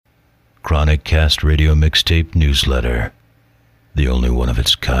ChronicCast radio mixtape newsletter. The only one of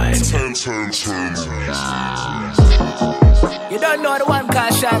its kind. You don't know the one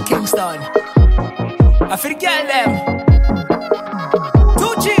called Sean Kingston. I feel the girl them.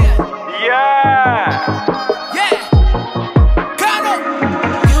 2G. Yeah. Come on.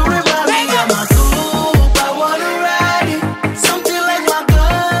 You remind me of my coupe. I wanna ride it. Something like my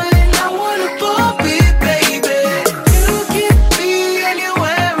gun, and I wanna bump it, baby. You can be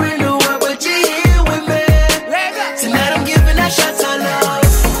anywhere in the world, but you're here with me. Tonight I'm giving that shot to love.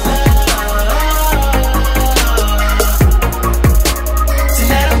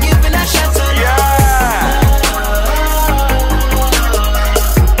 Tonight I'm giving that shot to love.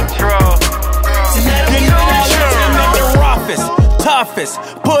 Toughest,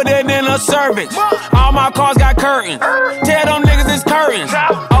 put it in a cervix. All my cars got curtains. Tell them niggas it's curtains.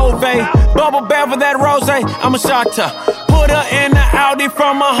 Oh, babe, bubble bath for that rose. I'm a shotter. Put her in the Audi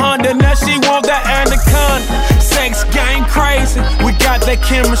from a Honda. Now she want that Anaconda. Sex game crazy. We got that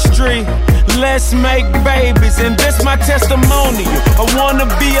chemistry. Let's make babies, and this my testimonial. I wanna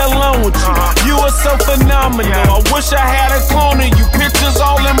be alone with you. You are so phenomenal. I wish I had a clone of you. Pictures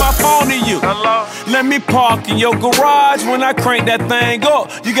all in my phone of you. Let me park in your garage when I crank that thing up.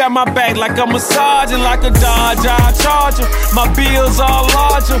 You got my back like a massage and like a Dodge I charger. My bills are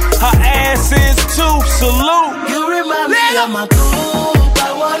larger. Her ass is too. Salute. You remind me of my coupe.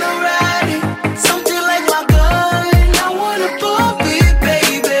 I wanna ride it. Something like my gun, and I wanna bump it,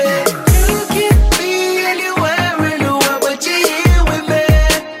 baby. You can be anywhere in the world, but you're here with me.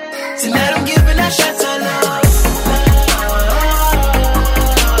 Tonight I'm giving that shot to love.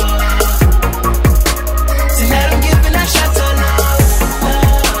 Tonight I'm giving that shot to love.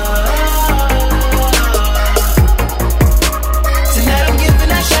 Tonight I'm giving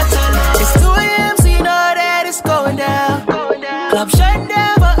that shot to love. It's 2 a.m. so you know that it's going down. Club shut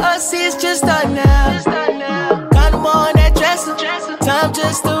down, for us it's just done now. Got 'em on that dresser. Time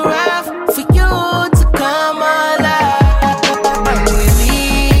just arrived for you to come alive. With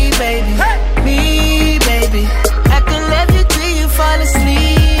me, baby. Me, baby. I can love you till you fall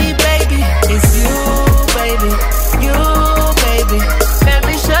asleep, baby. It's you, baby. You, baby. Let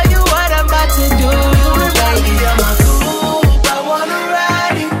me show you what I'm about to do, baby. I'm my coupe. I wanna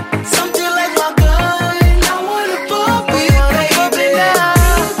ride it. Something like my gun, and I wanna bump it, baby.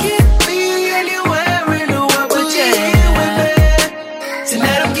 You can be anywhere in the world, but you're here with me.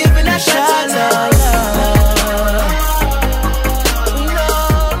 Tonight I'm giving that shot to love.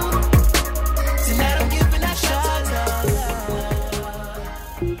 Tonight I'm giving that shot to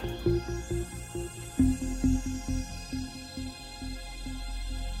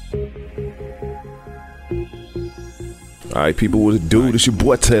Alright, people, what it do? This your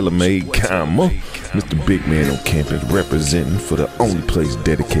boy TaylrMayd, Mr. Big Man on campus, representing for the only place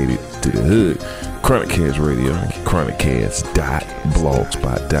dedicated to the hood, ChronicCast Radio,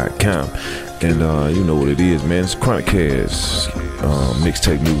 ChronicCast.blogspot.com. And you know what it is, man. It's ChronicCast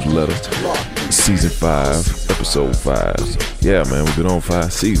mixtape newsletter, season 5, episode 5. Yeah, man, we've been on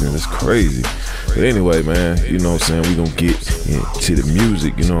 5 seasons. It's crazy. But anyway, man, you know what I'm saying? We gonna get into the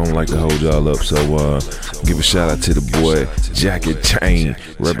music. You know, I don't like to hold y'all up. So give a shout out to the boy Jacket Chain,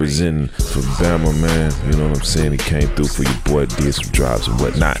 representing for Bama, man. You know what I'm saying? He came through for your boy, did some drops and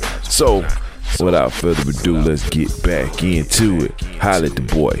whatnot. So without further ado, let's get back into it. Holla at the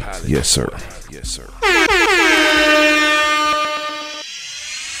boy. Yes, sir. Yes, sir.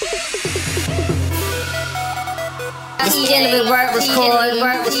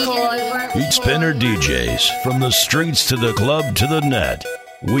 Beat Spinner DJs, from the streets to the club to the net.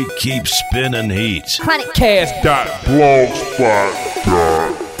 We keep spinning heat.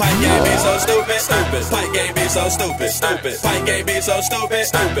 ChronicCast.blogspot.com. Pipe game be so stupid, stupid. Pipe game be so stupid, stupid. Pipe game be so stupid,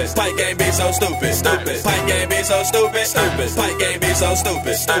 stupid. Pipe game be so stupid, stupid. Pipe game be so stupid, stupid. Pipe game be so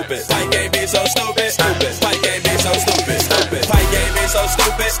stupid, stupid. Pipe game be so stupid, stupid. Pipe game be so stupid, stupid. Pipe game be so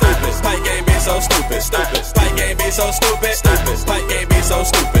stupid, stupid. Pipe game be so stupid, stupid. Pipe game be so stupid, stupid. Pipe game be so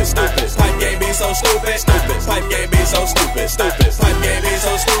stupid, stupid. Pipe game be so stupid, stupid. Pipe game be so stupid, stupid. Pipe game be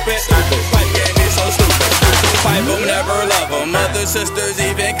so stupid, stupid. Pipe game be so stupid, stupid. Pipe 'em, never love 'em. Mothers, sisters,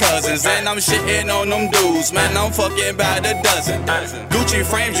 even cousins. And I'm shitting on them dudes, man, I'm fucking by the dozen. Gucci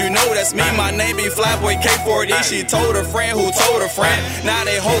frames, you know that's me. My name be Flyboy K40. She told her friend who told her friend. Now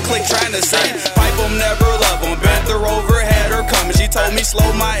they whole clique trying to say pipe 'em, never love 'em. Bent her over, had her coming. She told me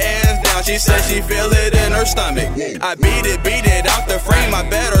slow my ass down. She said she feel it in her stomach. I beat it out the frame. I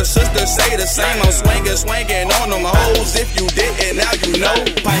bet her sister say the same. I'm swinging on them hoes. If you didn't, now you know.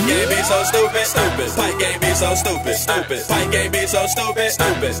 Pipe game be so stupid, stupid. Pipe game be so stupid, stupid. Pipe game be so stupid,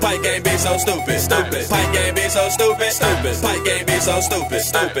 stupid. Pipe game be so stupid, stupid. Pipe game be so stupid, stupid. Pipe game be so stupid,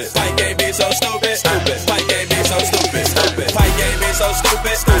 stupid. Pipe game be so stupid, stupid. Pipe game be so stupid, stupid. Pipe game be so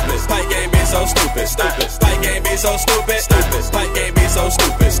stupid, stupid. Pipe game be so stupid, stupid. Pipe game be so stupid, stupid. Pipe game be so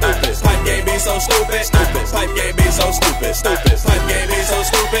stupid, stupid. Pipe game be so stupid, stupid. Pipe game be so stupid, stupid. Pipe game be so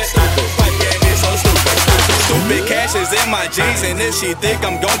stupid, stupid. Pipe game be so stupid, stupid. Stupid cash is in my jeans, and if she think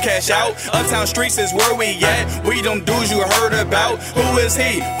I'm gon' cash out, Uptown Streets is where we at. We them dudes you heard about. Who is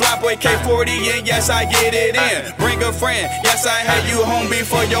he? Flyboy K40, and yes, I get it in. Bring a friend, yes, I had you home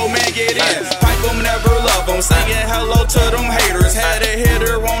before your man get in. Pipe them, never love them, saying hello to them haters. Had a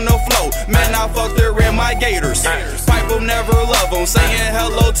hitter on the flow, man, I fucked her in my gators. Pipe them, never love them, saying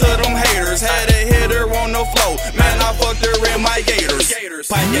hello to them haters. Had a hitter on the flow, man, I fucked her in my gators.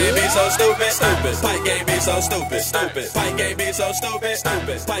 Pipe game be so stupid, stupid. Pipe game be so stupid, stupid. Pipe game be so stupid,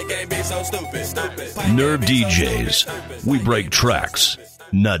 stupid. Pipe game be so stupid, stupid. Nerve DJs. We break tracks,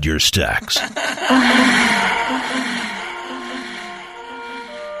 not your stacks.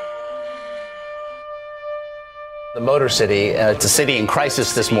 The Motor City, it's a city in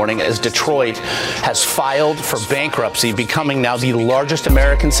crisis this morning as Detroit has filed for bankruptcy, becoming now the largest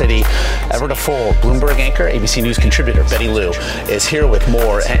American city ever to fold. Bloomberg anchor, ABC News contributor Betty Lou is here with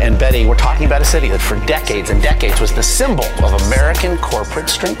more. And Betty, we're talking about a city that for decades and decades was the symbol of American corporate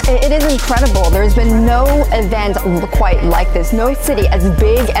strength. It is incredible. There's been no event quite like this. No city as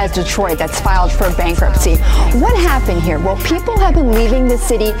big as Detroit that's filed for bankruptcy. What happened here? Well, people have been leaving the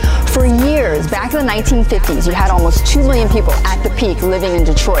city for years. Back in the 1950s, you had almost 2 million people at the peak living in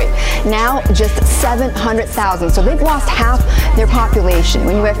Detroit. Now, just 700,000. So they've lost half their population.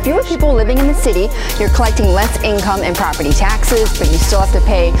 When you have fewer people living in the city, you're collecting less income and property taxes, but you still have to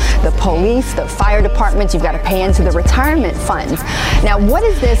pay the police, the fire departments. You've got to pay into the retirement funds. Now, what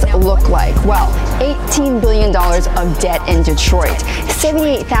does this look like? Well, $18 billion of debt in Detroit,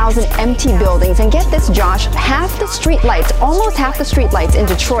 78,000 empty buildings, and get this, Josh, half the street lights, almost half the street lights in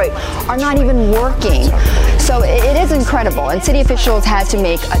Detroit are not even working. So it is incredible, and city officials had to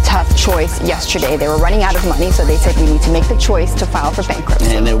make a tough choice yesterday. They were running out of money, so they said we need to make the choice to file for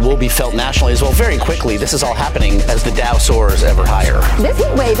bankruptcy. And it will be felt nationally as well very quickly. This is all happening as the Dow soars ever higher. This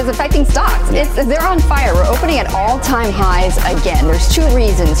heat wave is affecting stocks. They're on fire. We're opening at all-time highs again. There's two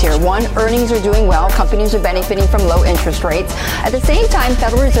reasons here. One, earnings are doing well. Companies are benefiting from low interest rates. At the same time,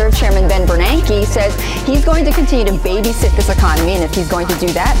 Federal Reserve Chairman Ben Bernanke says he's going to continue to babysit this economy, and if he's going to do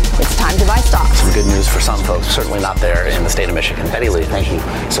that, it's time to buy stocks. Some good news for some folks, certainly not there in the state of Michigan. Betty Lee, thank you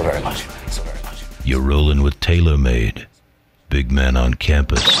so very much. You're rolling with TaylrMayd. Big man on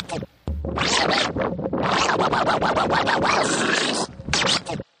campus. Them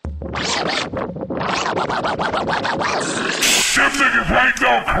niggas ain't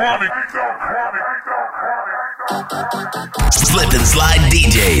no chronic. Slip and slide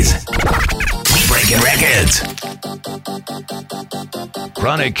DJs. Breaking records.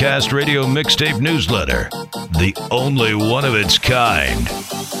 ChronicCast Radio Mixtape Newsletter. The only one of its kind.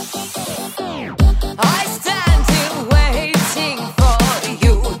 I stand here waiting for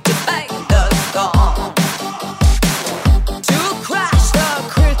you to bang the song, to crash the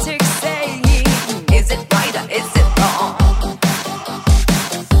critics saying, is it right or is it wrong?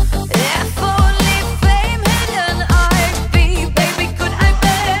 If only fame had an eye, baby, could I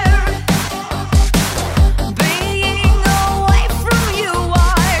bear being away from you?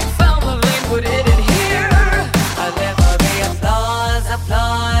 I firmly put it in here. I'll never be applause.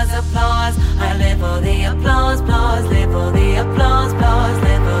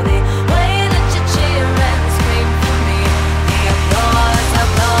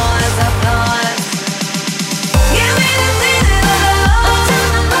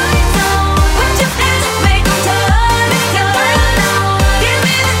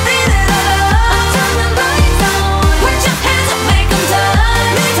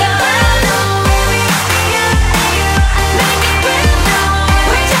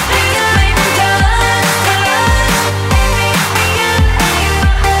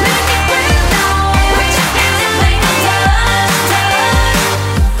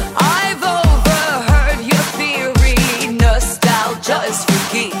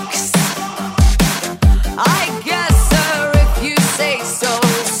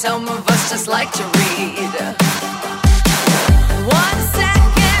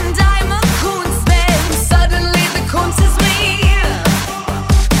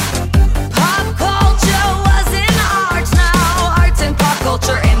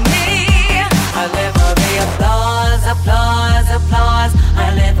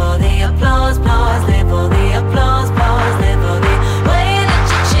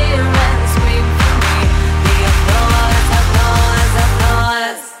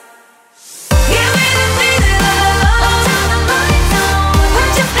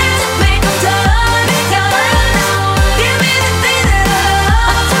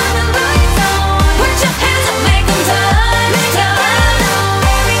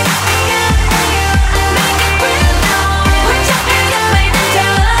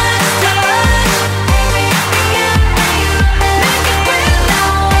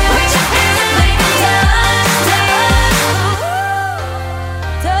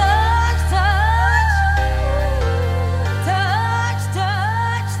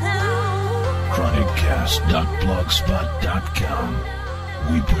 ChronicCast.blogspot.com.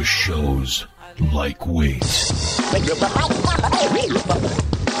 We push shows like weight.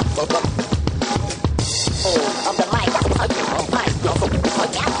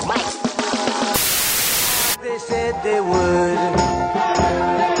 They said they would.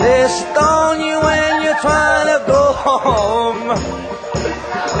 They stone you when you're trying to go home.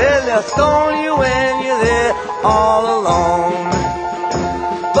 They'll stone you when you're there all alone.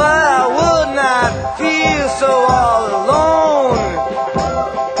 But I would not feel so all alone.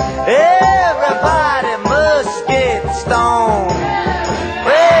 Everybody must get stoned.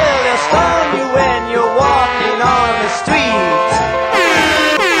 Well, they'll stone you when you're walking on the street.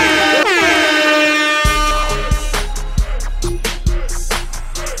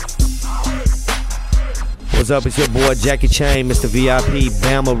 What's up? It's your boy Jackie Chain, Mr. VIP,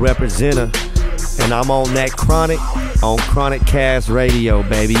 Bama representative. And I'm on that Chronic on ChronicCast Radio,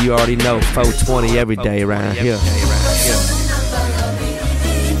 baby. You already know 420 every day around here.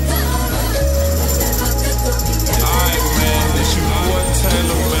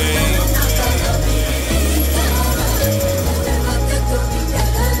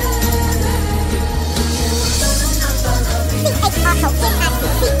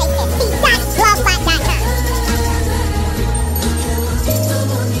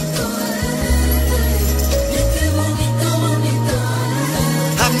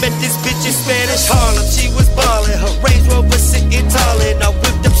 Met this bitch in Spanish Harlem, she was ballin'. Her Range Rover sitting tallin'. I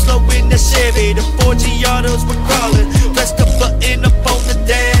whipped up slow in the Chevy, the 4 Giottos were crawlin'. Pressed the button up on the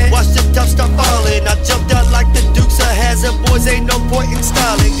dash, watched the top start fallin'. I jumped out like the Dukes of Hazzard, boys ain't no point in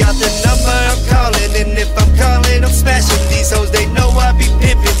stalling. Got the number, I'm callin', and if I'm callin', I'm smashing. These hoes, they know I be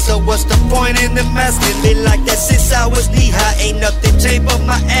pimpin', so what's the point in them asking? Been like that since I was knee-high, ain't nothing changed but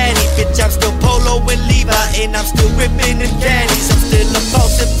my addy. Bitch, I'm still Polo and Levi, and I'm still rippin' them caddies. I'm still a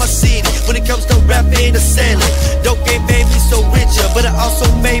boss in my city when it comes to rapping or selling. Dope game made me so richer, but it also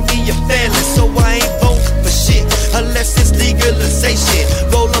made me a felon. So I ain't voting for shit unless it's legalization.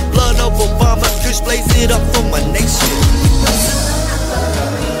 Roll a blunt of Obama, Kush blaze it up for my nation.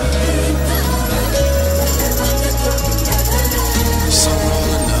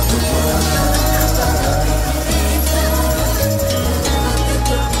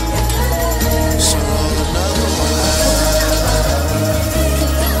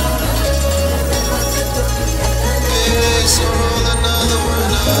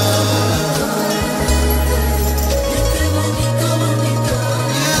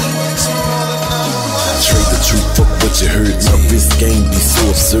 You heard my wrist game be so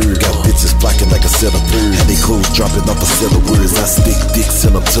absurd. Got bitches flocking like a set of birds. Had they clothes dropping off a set of words. I stick dick,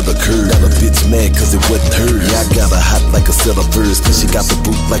 send them to the curb. Got a bitch mad cause it wasn't hers. Yeah, I got her hot like a set of birds. Cause she got the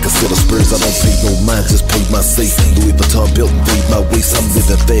boot like a set of spurs. I don't pay no mind, just pay my safe. Louis Vuitton belt invade my waist. I'm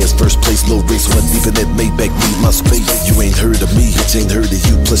living fast, first place, no race. When leaving that Maybach, need my space. You ain't heard of me, bitch ain't heard of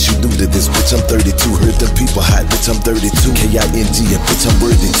you. Plus you new to this, bitch I'm 32. Heard them people hot, bitch I'm 32. K-I-N-G and bitch I'm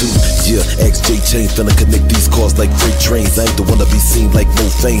worthy too. Yeah, XJ Chain, finna connect these cars like freight trains. I ain't the one to be seen like no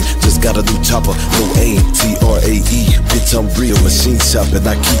fame. Just got a new chopper, no aim. T-R-A-E, bitch I'm real. Machine shopping,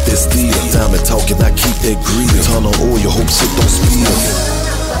 I keep that steel. Diamond talking, I keep that grill. Turn on oil, hope shit don't spill.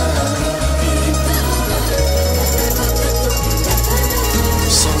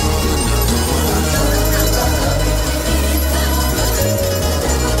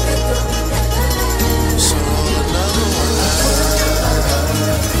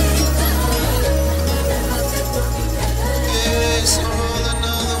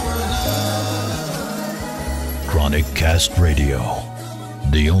 ChronicCast Radio,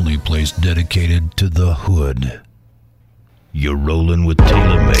 the only place dedicated to the hood. You're rolling with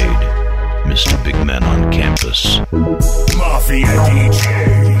TaylrMayd, Mr. Big Man on campus. Mafia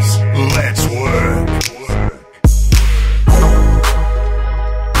DJs, let's work.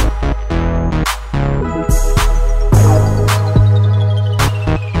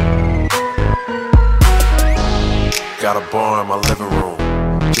 Got a bar in my living room,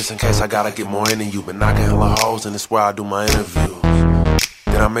 just in case I gotta get more into you. Been knocking hella hoes, and it's where I do my interviews.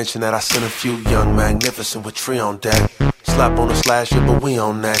 Did I mention that I sent a few young magnificent with tree on deck? Slap on the slash, yeah, but we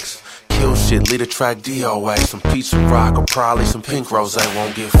on next. Kill shit, lead a track DOA. Some pizza rock or probably some pink rose.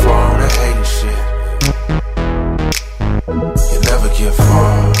 Won't get far on that hating shit. You never get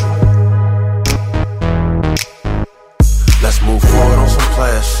far. Let's move forward on some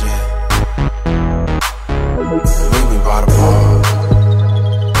player shit. Meet me by the bar.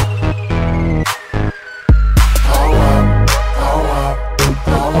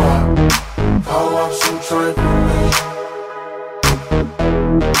 Pour up some drink with me.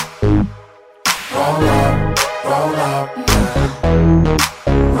 Roll up, man.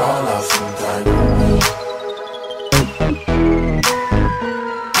 Roll up some drink with me.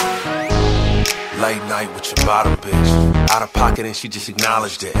 Out of pocket and she just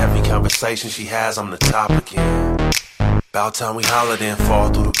acknowledged it. Every conversation she has, I'm the topic in. About time we hollered and fall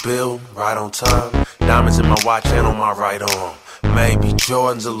through the bill, right on time. Diamonds in my watch and on my right arm. Maybe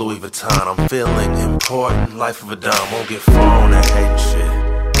Jordans or Louis Vuitton. I'm feeling important, life of a dime. Won't get far on that hating shit.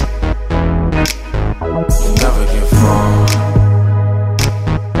 Never get far.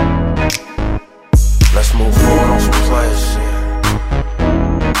 Let's move forward on some player shit.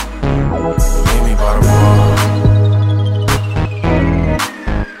 Meet me by the bar.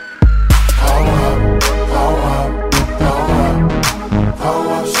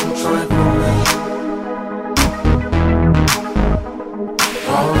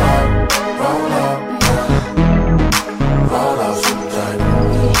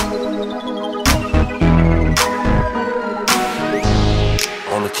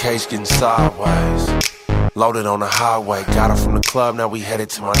 Case getting sideways, loaded on the highway. Got her from the club, now we headed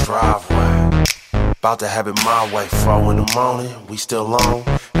to my driveway. About to have it my way, 4 in the morning, we still on.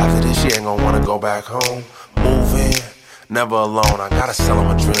 After this, she ain't gonna wanna go back home. Move in, never alone. I gotta sell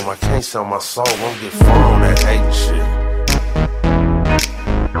him a dream, I can't sell my soul. Won't get far on that hating shit.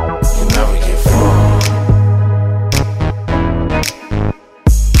 You never get far.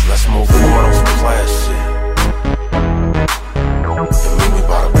 Let's move forward on some player shit.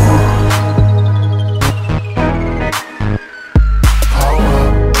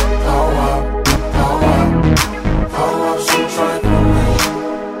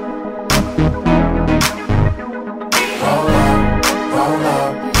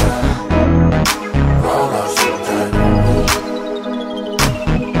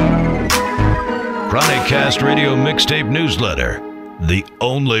 ChronicCast Radio Mixtape Newsletter, the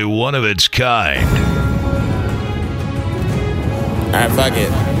only one of its kind. Alright, fuck it.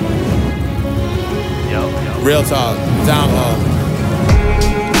 Real talk, down home.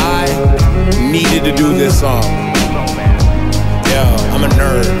 I needed to do this song. Yo, I'm a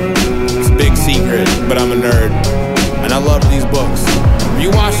nerd. It's a big secret, but I'm a nerd. And I love these books. If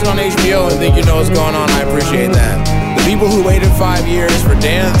you watch it on HBO and think you know what's going on, I appreciate that. The people who waited 5 years for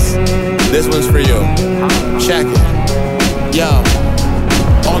Dance, this one's for you. Check it. Yo.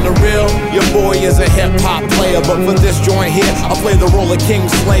 On the real, your boy is a hip-hop player, but for this joint here, I play the role of King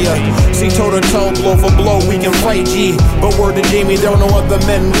Slayer. See, toe-to-toe, blow for blow, we can fight, G. But word to Jamie, there are no other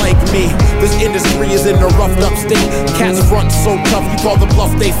men like me. This industry is in a roughed-up state. Cats front so tough, you call the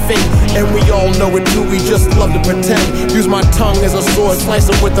bluff, they fake. And we all know it too, we just love to pretend. Use my tongue as a sword, slice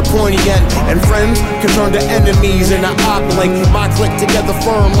them with the pointy end. And friends can turn to enemies in an op link. My click together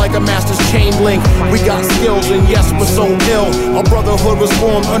firm like a master's chain link. We got skills, and yes, we're so ill. Our brotherhood was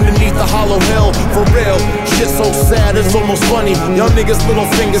formed underneath the hollow hill. For real, shit so sad it's almost funny. Young niggas little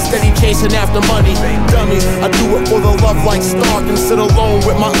fingers steady chasing after money. Dummies, I do it for the love like Stark, and sit alone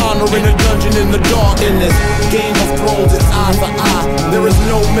with my honor in a dungeon in the dark. In this Game of Thrones, it's eye for eye. There is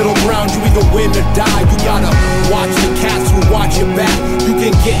no middle ground, you either win or die. You gotta watch the cats who watch your back. You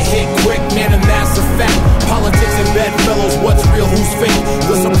can get hit quick, man, and that's a fact. Politics and bedfellows, what's real, who's fake?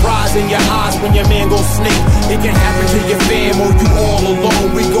 The surprise in your eyes when your man goes snake. It can happen to your fam or you all alone.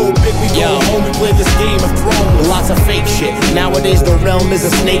 We go big, we go home, we play this Game of Thrones. Lots of fake shit. Nowadays the realm is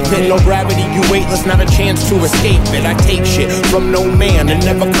a snake pit. No gravity, you weightless, not a chance to escape it. I take shit from no man and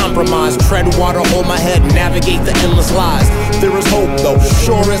never compromise. Tread water, hold my head, navigate the endless lies. There is hope though,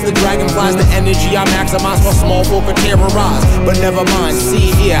 sure as the dragon flies. The energy I maximize for small folk are terrorized. But never mind,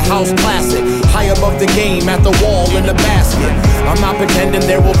 see here, house classic. High above the game, at the wall, in the basket. I'm not pretending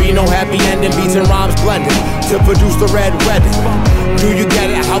there will be no happy ending. Beats and rhymes blended to produce the red wedding. Do you get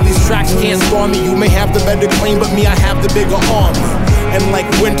it? How these tracks can't storm me. You may have the better claim, but me, I have the bigger arm. And like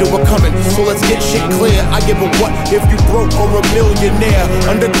winter, we're coming, so let's get shit clear. I give a what if you broke or a millionaire.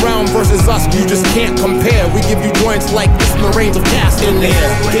 Underground versus us, you just can't compare. We give you joints like this in the reigns of cast in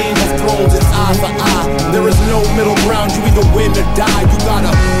there. Game of Thrones, it's eye for eye. There is no middle ground, you either win or die. You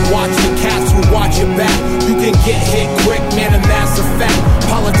gotta watch the cats who watch your back. You can get hit quick, man, and that's a fact.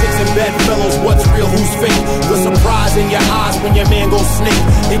 Politics and bedfellows, what's real, who's fake? The surprise in your eyes when your man goes snake.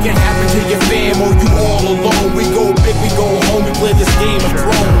 It can happen to your fam or you all alone. We go big, we go home, we play this Game of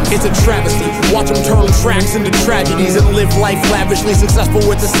Thrones. It's a travesty, watch them turn tracks into tragedies and live life lavishly, successful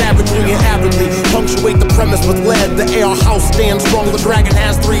with the savagery and avidly punctuate the premise with lead. The air house stands strong, the dragon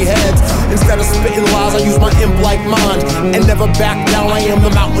has 3 heads. Instead of spitting lies, I use my imp-like mind and never back down. I am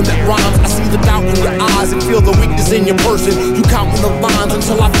the mountain that rhymes. I see the doubt in your eyes and feel the weakness in your person. You counting the lines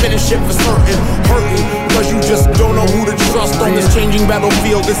until I finish it for certain. Hurting, cause you just don't know who to trust on this changing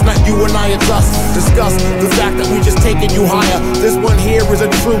battlefield. It's not you and I, it's us. Discuss the fact that we just taking you higher. This one here is a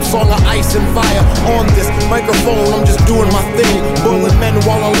true anthem song of ice and fire. On this microphone, I'm just doing my thing. Bullet men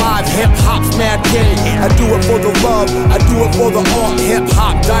while alive, hip-hop's mad king. I do it for the love, I do it for the art.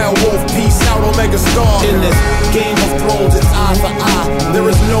 Hip-hop, dire wolf, peace out, Omega Star. In this Game of Thrones, it's eye for eye. There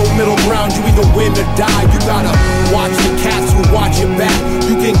is no middle ground, you either win or die. You gotta watch the cats who watch your back.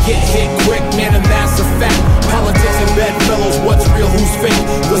 You can get hit quick, man, and that's a fact. Politics and bedfellows, what's real, who's fake?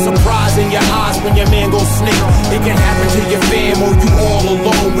 The surprise in your eyes when your man goes snake. It can happen to your fam or you all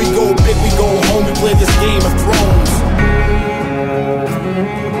alone. We go big, we go home, we play this Game of Thrones.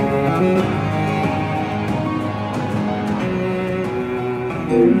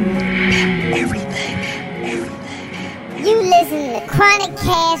 You listen to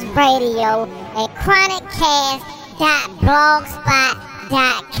ChronicCast Radio at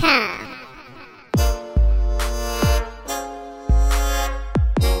ChronicCast.blogspot.com.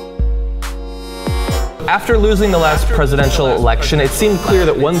 After losing the last presidential election, it seemed clear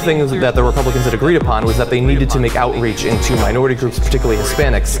that one thing that the Republicans had agreed upon was that they needed to make outreach into minority groups, particularly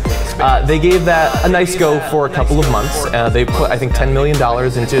Hispanics. They gave that a nice go for a couple of months. They put, I think, $10 million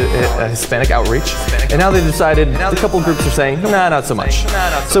into Hispanic outreach. And now they've decided, a couple of groups are saying, nah, not so much.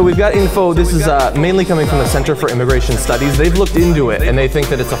 So we've got info. This is mainly coming from the Center for Immigration Studies. They've looked into it, and they think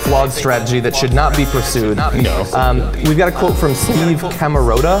that it's a flawed strategy that should not be pursued. We've got a quote from Steve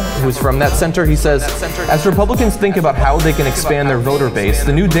Camarota, who's from that center. He says, as Republicans think about how they can expand their voter base,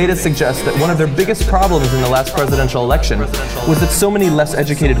 the new data suggests that one of their biggest problems in the last presidential election was that so many less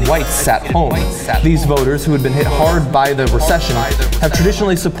educated whites sat home. These voters, who had been hit hard by the recession, have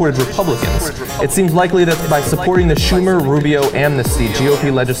traditionally supported Republicans. It seems likely that by supporting the Schumer-Rubio amnesty,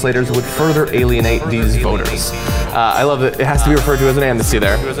 GOP legislators would further alienate these voters. I love that it has to be referred to as an amnesty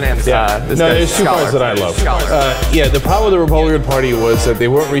there. No, there's two parts that I love. The problem with the Republican Party was that they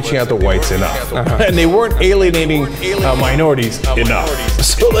weren't reaching out to whites enough. And they weren't alienating minorities enough.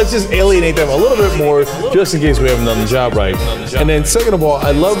 So let's just alienate them a little bit more, just in case we haven't done the job right. And then second of all,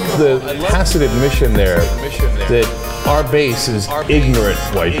 I love the tacit admission there that our base is ignorant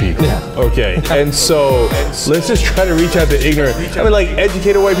white people. Okay, and so let's just try to reach out to ignorant. I mean, like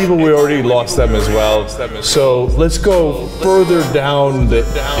educated white people, we already lost them as well. So let's go further down the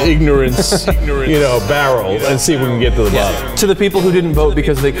ignorance, barrel and see if we can get to the bottom. To the people who didn't vote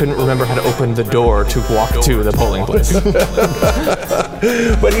because they couldn't remember how to open the door to walk to the polling place.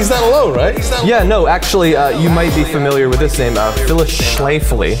 But he's not alone, right? Yeah, no, actually, you might be familiar with this name, Phyllis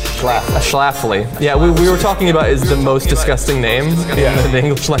Schlafly. Schlafly. Yeah, we were talking about is the most disgusting name in the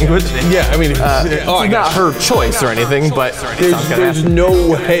English language. Yeah, I mean, it's not her choice or anything, but there's no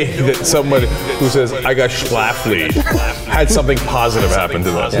way that someone who says, I got Schlafly, had something positive happen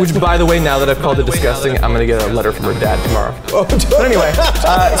to them. Which, by the way, now that I've called it disgusting, I'm going to get a letter from her dad tomorrow. But anyway,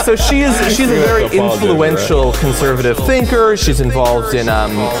 so she's a very influential conservative thinker. She's involved in,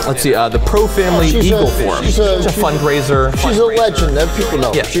 the Pro-Family Eagle Forum. She's a fundraiser. She's a legend that people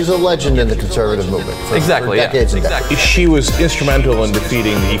know. Yeah. She's a legend in the conservative movement. For decades and decades. She was instrumental in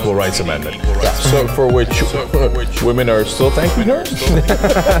defeating the Equal Rights Amendment. So for which women are still thanking her?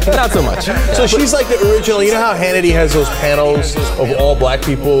 Not so much. So she's like the original, you know how Hannity has those panels of all black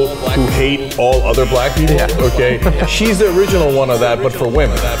people who hate all other black people? Okay. She's the original one of that, but for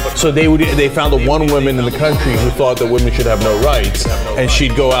women. So they found the one woman in the country who thought that women should have no rights, and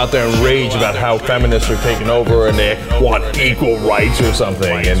she'd go out there and rage about how feminists are taking over and they want equal rights or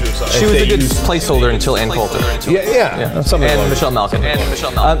something. And she was a good placeholder until Ann Coulter. And Michelle Malkin.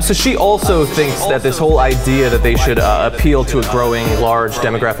 So she also thinks that this whole idea that they should appeal to a growing, large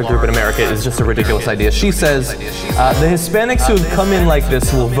demographic group in America is just a ridiculous idea. She says the Hispanics who have come in like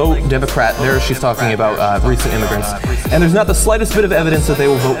this will vote Democrat. There she's talking about recent immigrants. And there's not the slightest bit of evidence that they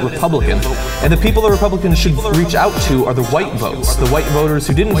will vote Republican. And the people the Republicans should reach out to are the white votes, the white voters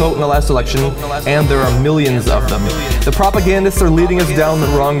who didn't vote in the last election, and there are millions of them. The propagandists are leading us down the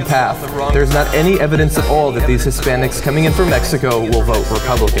wrong path. There's not any evidence at all that these Hispanics coming in from Mexico will vote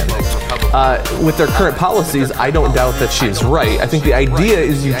Republican. With their current policies, I don't doubt that she's right. I think the idea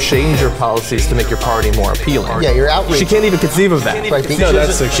is you change your policies to make your party more appealing. Yeah, your outreach. She can't even conceive of that. Right, she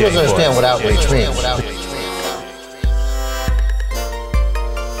doesn't understand what outreach means.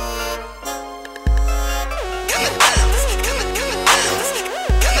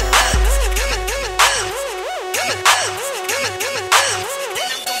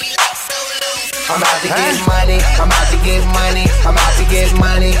 I'm out to get money, I'm out to get money, I'm out to get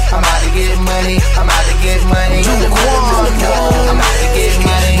money, I'm out to get money, I'm out to get money. I'm out to get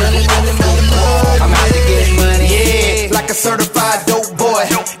money, I'm out to get money, yeah. Like a certified dope boy,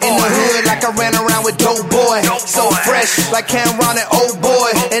 in the hood like I ran around with dope boy. So fresh like Cameron and old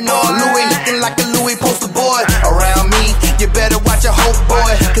boy, and all Louis looking like a Louis poster boy. Around me, you better watch your whole dope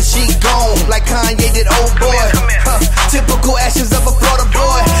boy, cause she gone like Kanye did old boy. Typical actions of a Florida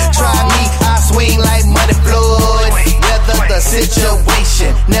boy. Try me, I swing like money Floyd. Weather the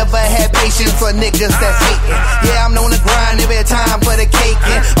situation, never had patience for niggas that's hating. Yeah, I'm on the grind every time for the cake.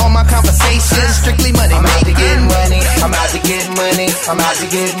 And all my conversations, strictly money. I'm out to get money, I'm out to get money, I'm out to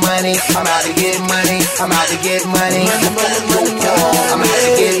get money, I'm out to get money, I'm out to get money, I'm out to get money, I'm out to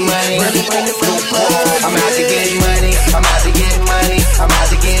get money, I'm out to get money, I'm out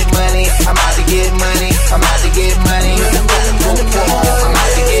to get money, I'm out to get money, I'm out to get money, I'm out to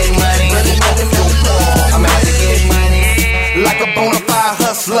get money, I'm out to get money, like a bona fide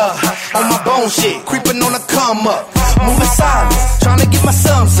hustler, on my bone shit, creeping on the come up, moving silent, trying to get my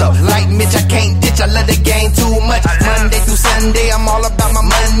sums up, like Mitch I can't ditch, I love the game too much, Monday through Sunday, I'm all about my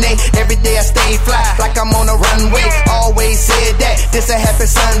money, every day I stay fly, like I'm on a runway, always said that, this a happy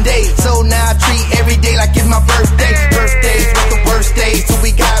Sunday, so now I treat every day like it's my birthday, birthdays were the worst days, till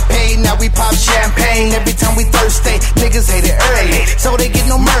we got paid, now we pop champagne, every time we thirsty, niggas hate it early, so they get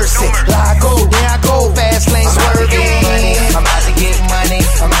no mercy, lie I go, then I go, fast lane swerving, I'm out to get money,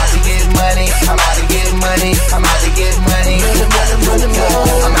 I'm out to get money, I'm out to get money, I'm out to get money, I'm out to get money,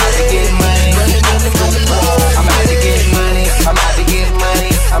 I'm out to get money, I'm out to get money, I'm out to get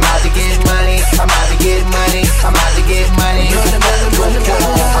money, I'm out to get money, I'm out to get money, I'm out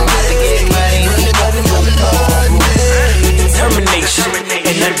to get money, determination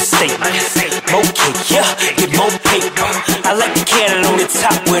and understatement, more cake, yeah, get more paper, I like the cannon on the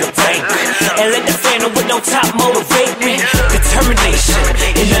top with a bank, and let the phantom with no top motivate me, determination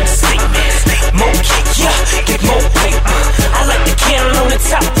and understatement, more cake, yeah, get more paper, I like the cannon on the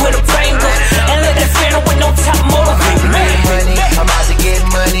top with a banger, and let the phantom with no top motivate me. I'm out to get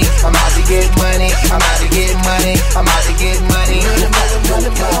money, I'm out to get money, I'm out to get money, I'm out to get money, I'm out to get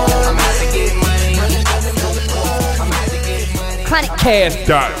money, I'm out to get money.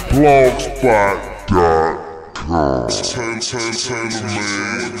 ChronicCast.blogspot.com.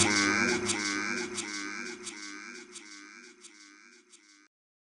 TaylrMayd.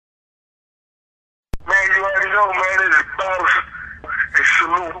 Man, you already know, man, it's a boss. And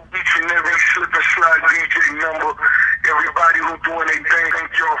salute each and every slip and slide DJ number. Everybody who doing their thing,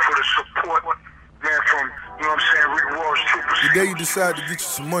 thank y'all for the support. Man, from, you know what I'm saying, Rick Ross, Triple C. The day you decide to get you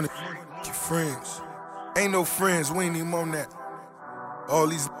some money, your friends. Ain't no friends, we ain't even on that. All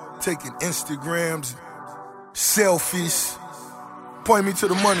these taking Instagrams, selfies. Point me to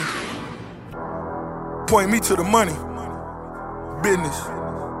the money. Point me to the money. Business.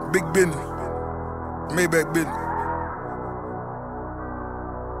 Big business. Maybach business.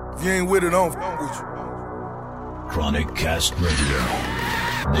 If you ain't with it, I don't fuck with you. ChronicCast Radio,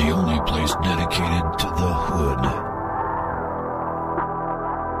 the only place dedicated to the hood.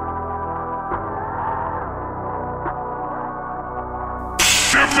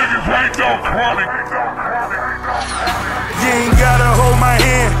 Them niggas ain't no chronic. You ain't gotta hold my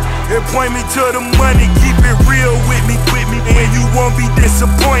hand and point me to the money. Keep it real with me, and you won't be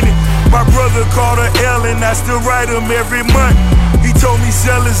disappointed. My brother called a L and I still write him every month. He told me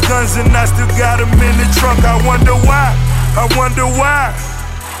sell his guns and I still got him in the trunk. I wonder why, I wonder why,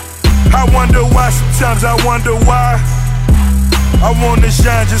 I wonder why, sometimes I wonder why. I wanna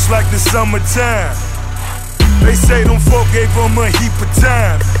shine just like the summertime. They say them folk gave him a heap of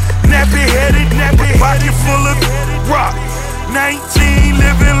time. Nappy headed, pocket full of rock. 19,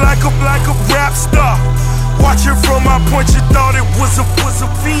 living like a rap star. Watching from my point, you thought it was a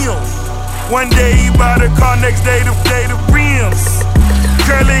film. One day he bought a car, next day the rims.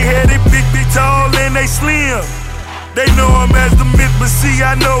 Curly headed, big, tall, and they slim. They know him as the myth, but see,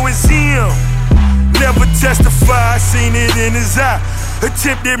 I know it's him. Never testify, I seen it in his eye.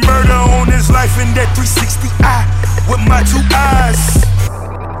 Attempted murder on his life in that 360 eye. With my two eyes,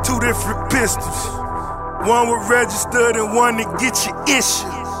 two different pistols. One was registered and one to get you issued.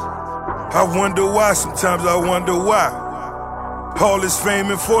 I wonder why, sometimes I wonder why. All this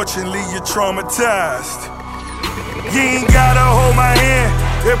fame and fortune leave you traumatized. You ain't gotta hold my hand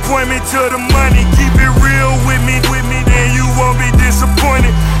and point me to the money. Keep it real with me, then you won't be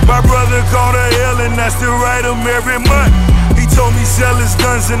disappointed. My brother called a L and I still write him every month. He told me sell his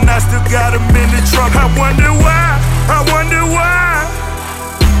guns and I still got him in the trunk. I wonder why, I wonder why,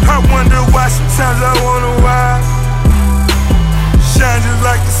 I wonder why, sometimes I wonder why. Shine just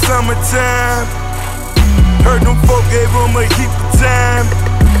like the summertime. Heard them folk gave him a heap of time.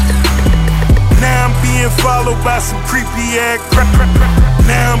 Now I'm being followed by some creepy ass crap.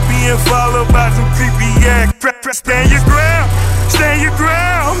 Now I'm being followed by some creepy ass crap. Stand your ground, stand your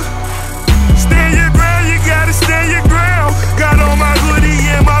ground. Stand your ground, you gotta stand your ground. Got on my hoodie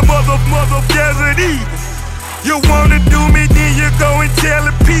and my mother desert Eve. You wanna do me, then you go and tell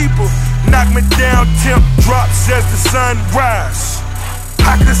the people. Knock me down, temp drops as the sun rise.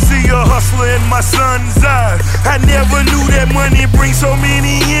 I could see a hustler in my son's eyes. I never knew that money brings so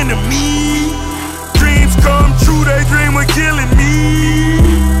many enemies. Dreams come true, they dream of killing me.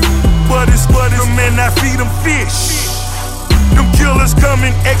 But it's them and I feed them fish. Them killers come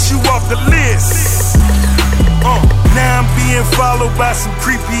and X you off the list. Now I'm being followed by some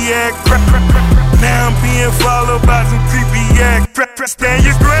creepy ass crap. Now I'm being followed by some creepy ass crap. Stand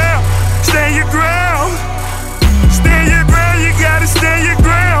your ground, stand your ground. Stand your ground, you gotta stand your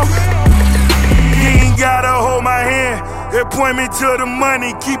ground. You ain't gotta hold my hand and point me to the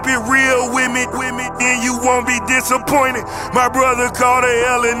money. Keep it real with me, then you won't be disappointed. My brother called a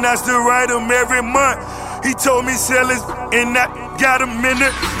L and I still write him every month. He told me sell his and I got a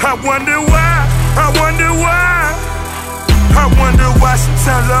minute. I wonder why, I wonder why. I wonder why,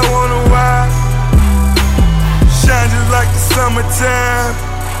 sometimes I wonder why. Shine just like the summertime.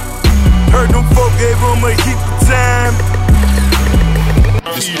 Heard them folk gave them a heap of time.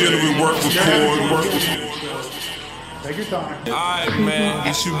 This literally work record. Take your time. Alright, man,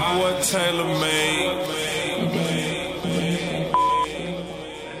 it's your boy TaylrMayd.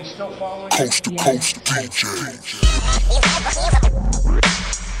 Coast to coast DJ.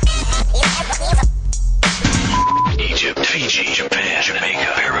 Egypt, Fiji, Japan,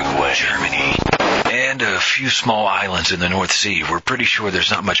 Jamaica, Paraguay, Germany, and a few small islands in the North Sea. We're pretty sure there's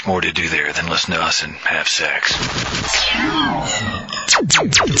not much more to do there than listen to us and have sex.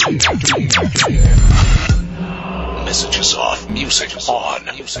 Messages off, music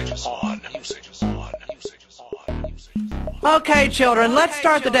on. Okay, children, let's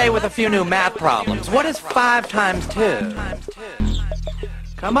start the day with a few new math problems. What is 5 times 2?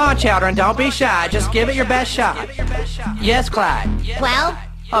 Come on, children, don't be shy. Just give it your best shot. Yes, Clyde? 12.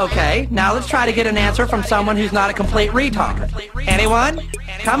 Okay, now let's try to get an answer from someone who's not a complete retard. Anyone?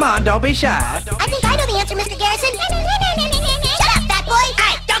 Come on, don't be shy. I think I know the answer, Mr. Garrison. Shut up, fat boy.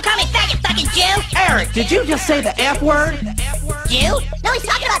 Hey, don't call me faggot, fucking Jew. Eric, did you just say the F word? Jew? No, he's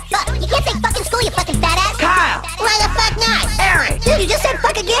talking about fuck. You can't say fucking school, you fucking fat ass. Kyle. Why the fuck not? Eric. Dude, you just said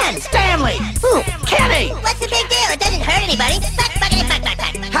fuck again. Stanley. Kenny. What's the big deal? It doesn't hurt anybody. Fuck, fuckity, fuck, fuck,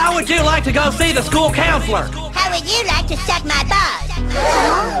 fuck. How would you like to go see the school counselor? How would you like to suck my balls?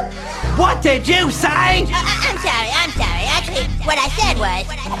 What did you say? I'm sorry. Actually, what I said was...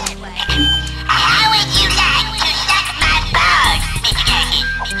 How would you like to suck my balls, Mr. Garrison?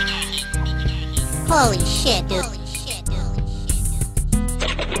 Holy shit, dude.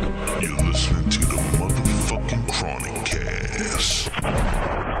 You're listening to the motherfucking ChronicCast.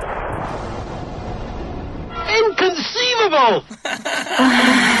 Inconceivable!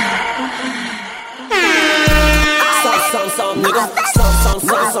 Some nigga.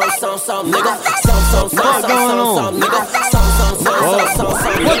 Some nigga. What's going on?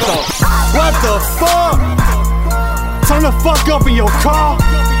 What the fuck? Turn the fuck up in your car.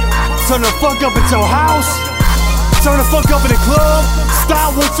 Turn the fuck up at your house. Turn the fuck up in the club.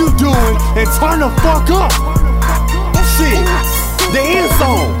 Stop what you doing and turn the fuck up. Shit, the end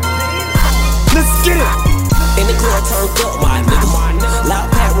zone. Let's get it. In the club turned up, my nigga. Loud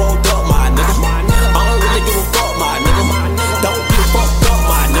pat rolled up, my nigga. I don't really give a fuck, my nigga. Don't get fucked up,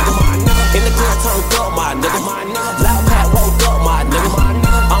 my nigga. In the club turned up, my nigga. Loud pat rolled up, my nigga.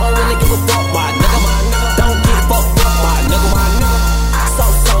 I don't really give a fuck, my nigga. Don't get fucked up, my nigga.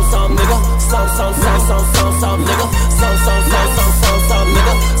 Some nigga. Some nigga. Some nigga.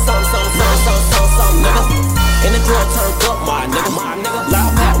 Some nigga. In the club turned up, my nigga.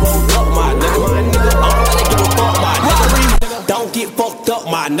 Loud pat rolled up, my nigga. I don't really give a fuck, my nigga. Don't get fucked up,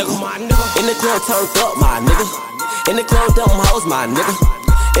 my nigga. In the club turned up, my nigga. In the club them hoes, my nigga.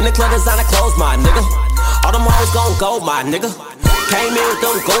 In the club designer clothes, my nigga. All them hoes gon' go, my nigga. Came in with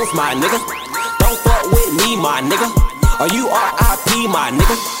them goons, my nigga. Don't fuck with me, my nigga. Or you R.I.P., my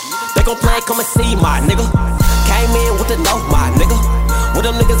nigga. They gon' play, come and see, my nigga. Came in with the note, my nigga. Where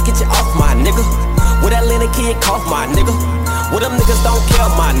them niggas get you off, my nigga. Where that Lenny kid cough, my nigga. Where them niggas don't care,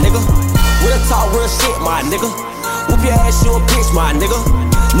 my nigga. Where they talk real shit, my nigga. Whoop your ass, you a bitch, my nigga.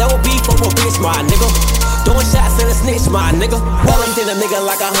 Never beef up a bitch, my nigga. Doing shots in a snitch, my nigga. Ballin' in a nigga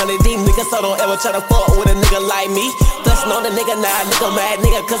like 100 deep, nigga. So don't ever try to fuck with a nigga like me. Flexin' on the nigga, nah, nigga mad,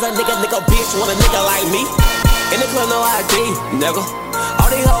 nigga. Cause a nigga bitch want a nigga like me. In the club, no ID, nigga. All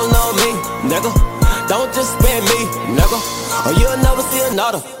these hoes know me, nigga. Don't just spend me, nigga. Or you'll never see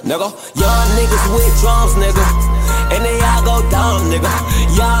another, nigga. Young niggas with drums, nigga. And they all go dumb, nigga.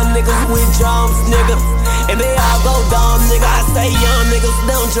 Young niggas with drums, nigga. And they all go dumb, nigga. I say young niggas with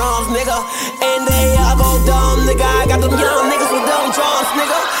them drums, nigga. And they all go dumb, nigga. I got them young niggas with them drums,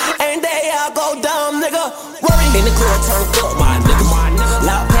 nigga. And they all go dumb, nigga. nigga. Worry. In the club turned up, my nigga.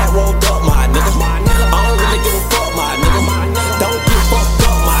 Loud pat rolled up, my nigga. I don't really give a fuck, my nigga. Don't get fucked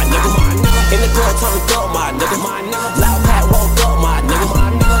up, my nigga. In the club turned up, my nigga. Loud pat rolled up, my nigga.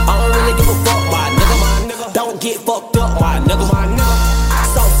 I don't really give a fuck, my nigga. Don't get fucked up, my nigga.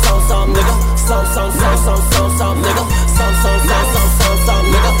 Some nigga. Some nigga. Some nigga.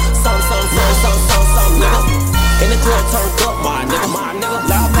 Some nigga. In the club turned up, my nigga.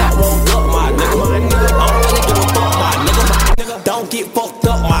 Loud pat rolled up, my nigga. I don't really give a fuck, my nigga. Don't get fucked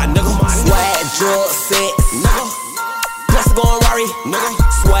up, my nigga. Swag, drug, sex, nigga. Plus gon' worry, nigga.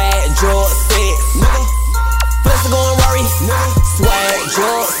 Swag, drug, sex, nigga. Plus gon' worry, nigga. Swag,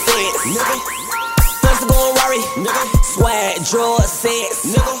 drug, sex, nigga. Plus gon' worry, nigga. Swag, drug, sex,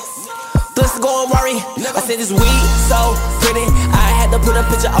 nigga. Plus gon' worry. I said this weed so pretty, I had to put a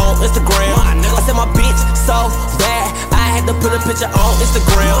picture on Instagram. I said my bitch so bad, I had to put a picture on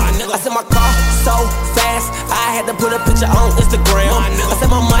Instagram. I said my car so fast, I had to put a picture on Instagram. I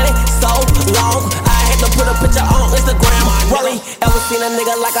said my money so long, I had to put a picture on Instagram. Worry, ever seen a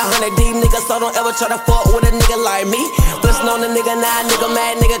nigga like 100 deep, nigga? So don't ever try to fuck with a nigga like me. Listen on a nigga, now nigga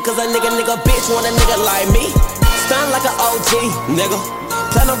mad nigga, cause a nigga bitch want a nigga like me. Stun like an OG, nigga.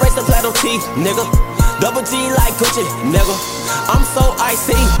 Platinum race and platinum teeth, nigga. Double G like Gucci, nigga. I'm so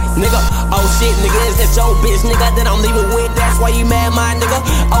icy, nigga. Oh shit, nigga, is that your bitch, nigga, that I'm leaving with? That's why you mad, my nigga.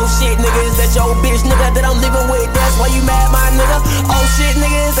 Oh shit, nigga, is that your bitch, nigga, that I'm leaving with? That's why you mad, my nigga. Oh shit,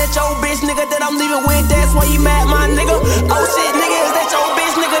 nigga, is that your bitch, nigga, that I'm leaving with? That's why you mad, my nigga. Oh shit, nigga, is that your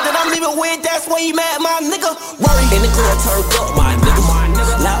bitch, nigga, that I'm leaving with? That's why you mad, my nigga. Worry. In the club turned up, my nigga.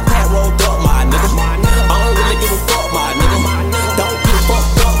 Loud pat rolled up, my nigga. I don't really give a fuck, my nigga. Don't get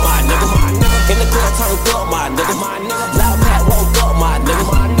fucked up, my nigga. In the club turned up, my nigga. Loud pat rolled up, my nigga.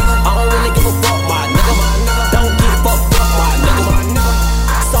 I don't really give a fuck, my nigga. Don't get fucked up, my nigga.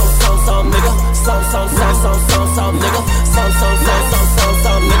 Some nigga. Some nigga. Some nigga.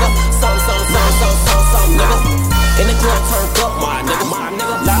 Some nigga. In the club turned up, my nigga.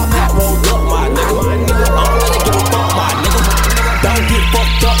 Loud pat rolled up, my nigga. I don't really give a fuck, my nigga. Don't get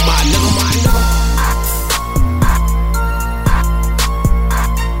fucked up, my nigga.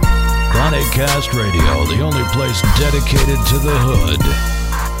 ChronicCast Radio, the only place dedicated to the hood.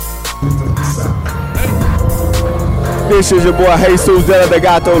 This is your boy Jesus Della de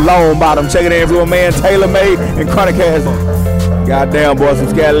Gato Long Bottom. Check it in for a man, TaylrMayd and ChronicCast. Goddamn, boy, some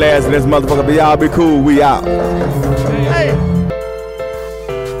scared ass in this motherfucker, but y'all be cool. We out. Hey.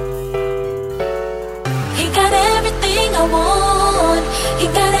 He got everything I want. He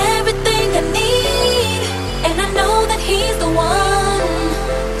got everything I need. And I know that he's the one.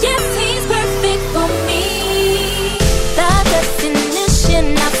 Yes, he's perfect for me. The definition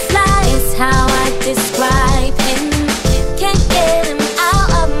of fly is how I describe him. Can't get him out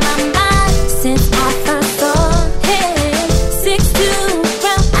of my mind since I first saw him. 6'2",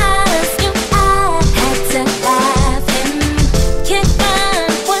 brown eyes, you I had to have him.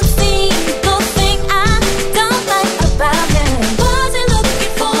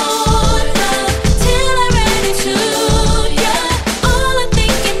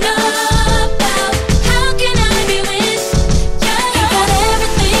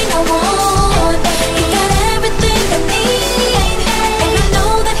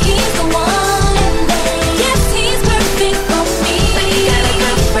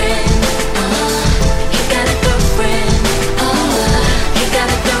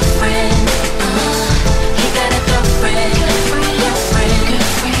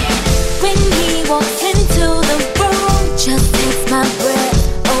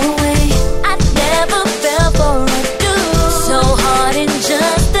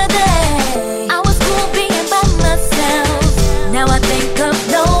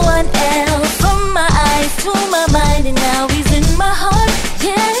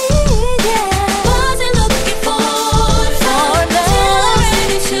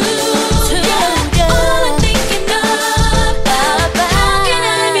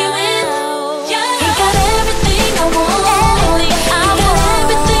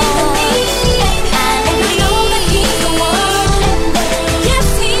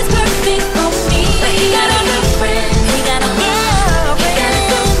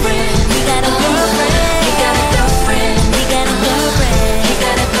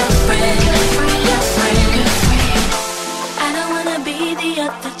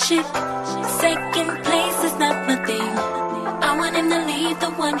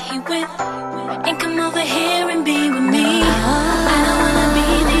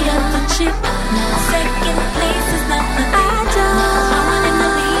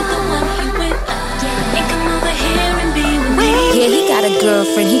 a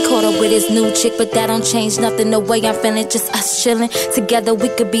girlfriend. He caught up with his new chick, but that don't change nothing. The way I'm feeling, just us chilling. Together we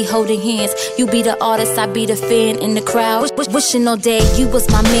could be holding hands. You be the artist, I be the fan in the crowd. Wishing all day you was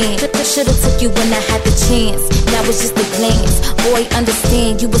my man. Should've took you when I had the chance. Now it's just a glance. Boy,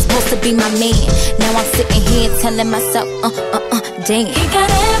 understand, you was supposed to be my man. Now I'm sitting here telling myself, damn. He got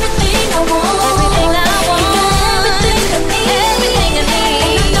everything I want. Everything I want. He got everything I need. Everything I need.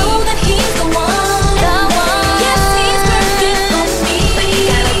 And I know that he's the one. The one. Yes, he's perfect for me. But he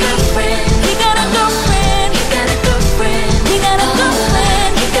got a girlfriend. He got a girlfriend. He got a girlfriend. He got a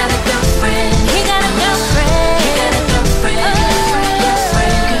girlfriend. He got a girlfriend. He got a girlfriend. He got a girlfriend.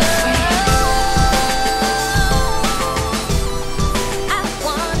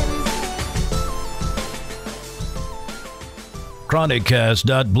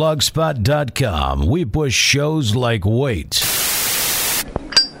 ChronicCast.blogspot.com. We push shows like weights.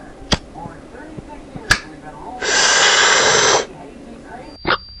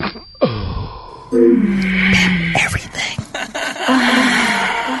 Everything.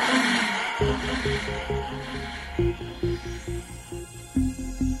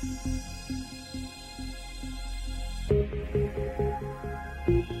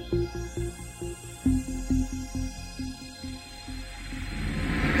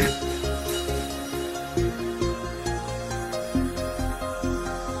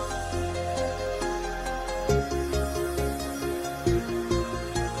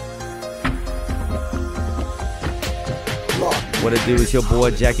 What it do is your boy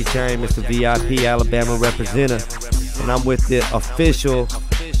Jackie Chain, Mr. VIP, Alabama representative. And I'm with the official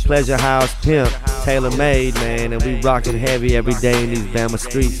Pleasure House pimp, TaylrMayd, man. And we rocking heavy every day in these Bama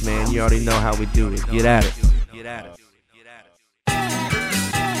streets, man. You already know how we do it. Get at it.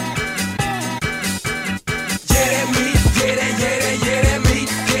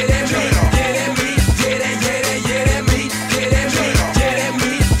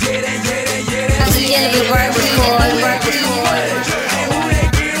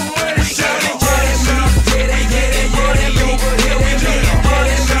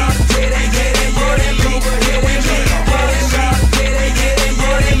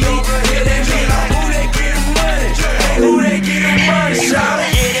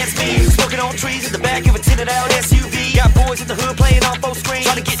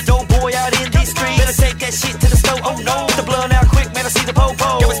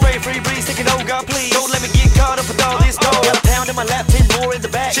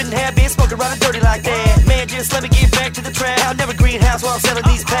 Shouldn't have been smoking around and dirty like that. Man, just let me get back to the trap. I'll never greenhouse while I'm selling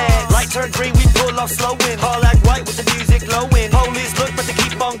these pads. Light turn green, we pull off slowing. All like white with the music glowing. Police look, but they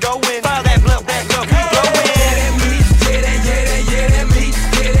keep on going. Fire that blunt back up, keep blowing. Get at me, get at, get at, get at me,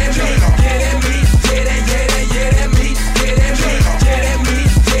 get at me, get at me, get at, get at, get at me, get at me, get at me,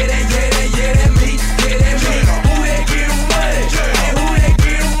 get at, get at, get at me, get at me. Who that get money? Who that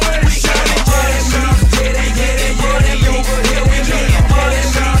get money? Shout it, get at, get at, get at me, over here with me.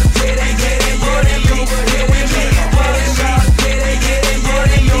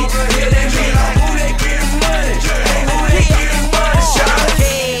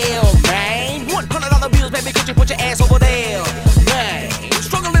 Put your ass over there, man.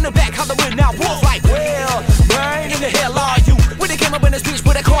 Struggle in the back, how the wind now walk like, well, man, in the hell are you? When they came up in this bitch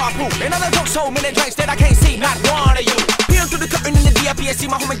with a carpool, and I took so many drinks that I can't see not one of you. Peering through the curtain in the DIP, I see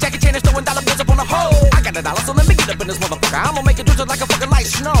my homie Jackie Chain is throwing dollar bills up on the hole. I got $1, so let me get up in this motherfucker. I'ma make it drizzle like a fucking light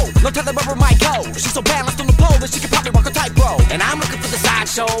snow. No telling where might go. She's so balanced on the pole that she can probably walk a tightrope. And I'm looking for the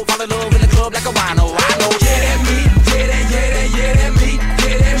sideshow, fall in love in the club like a rhino. I know. Get at me, get at, get at, get at me,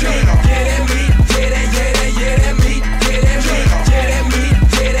 get at me, get at me, get at, get at, get at me.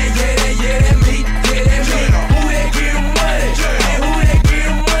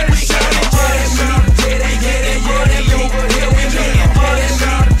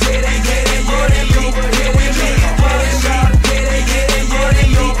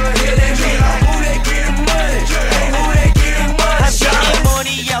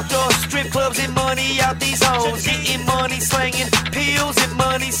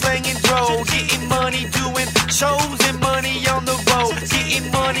 Shows and money on the road, getting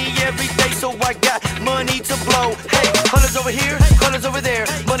money every day, so I got money to blow. Hey, hunters over here, hunters over there,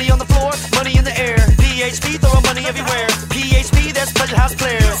 money on the floor, money in the air. PHP throwing money everywhere. PHP, that's Pleasure House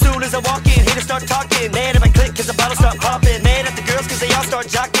player. Soon as I walk in, haters start talking. Mad at my click 'cause the bottles start popping. Mad at the girls 'cause they all start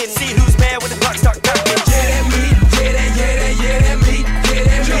jocking. See who's mad when the clock start cocking. Get at me, get at, get at, get at me, get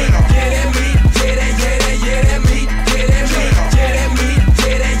at me, get at me, get at, get at, get at me, get at me, get at me,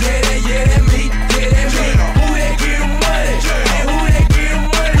 get at, get at, get at me, get at me. Over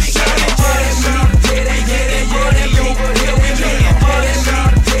here with me.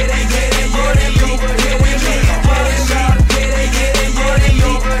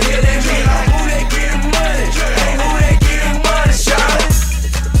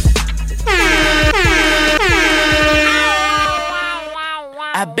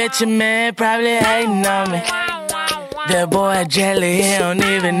 bet your man probably hating on me. That boy jelly, he don't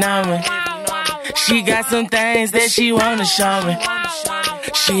even know me. She got some things that she wanna show me.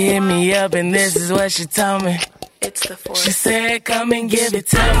 She hit me up and this is what she told me. She said, come and give it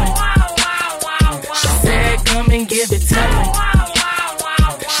to me. She said, come and give it to me.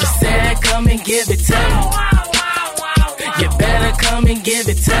 She said, come and give it to me. You better come and give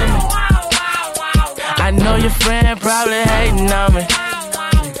it to me. I know your friend probably hating on me.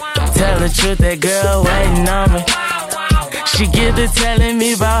 Tell the truth, that girl waiting on me. She get to telling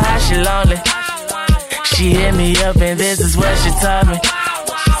me about how she lonely. She hit me up and this is what she told me.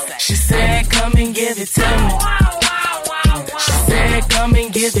 She said, come and give it to me. She said, come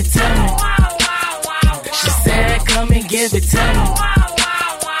and give it to me. She said, come and give it to me.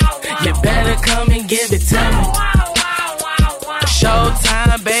 You better come and give it to me.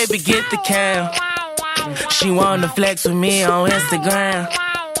 Showtime, baby, get the cam. She wanna flex with me on Instagram.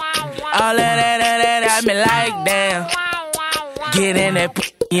 All that, I be like, damn. Get in that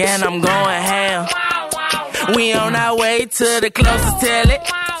p***y and I'm going ham. We on our way to the closest tele.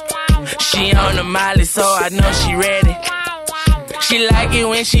 She on the molly, so I know she ready. She like it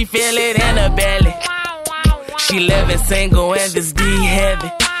when she feel it in her belly. She living single and this D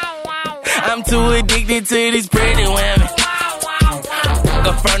heavy. I'm too addicted to these pretty women.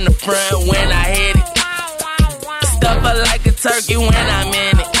 Go from the front when I hit it. Stuff her like a turkey when I'm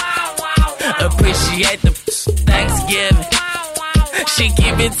in it. Appreciate the Thanksgiving. She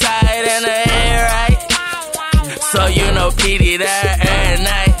keep it tight and her hair right. So you know PD there every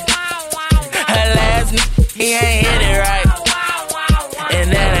night. Her last he ain't hit it right.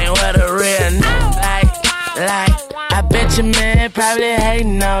 And that ain't what a real like. I bet your man probably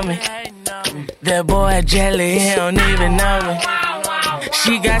hating on me. That boy jelly, he don't even know me.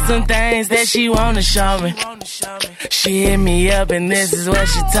 She got some things that she wanna show me. She hit me up and this is what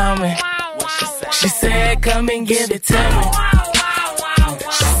she told me. She said, come and give it to me.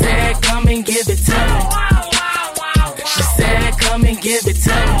 She said, come and give it to me. She said, come and give it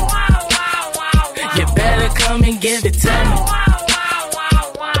to me. You better come and give it to me.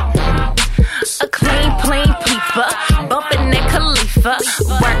 A clean, plain peeper, bumpin' that Khalifa.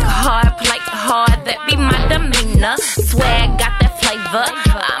 Work hard, play hard, that be my demeanor. Swag got that flavor,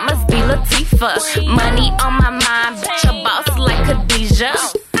 I must be Latifah. Money on my mind, bitch, a boss like Khadijah.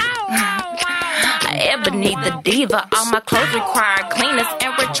 Ebony the diva, all my clothes require cleaners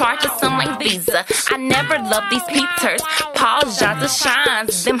and recharges some like Visa. I never love these Peters, Paul Johnson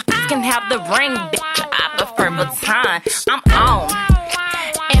shines. Them can have the ring, bitch, I prefer baton. I'm on,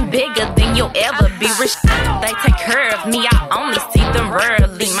 and bigger than you'll ever be. Rich, they take care of me, I only see them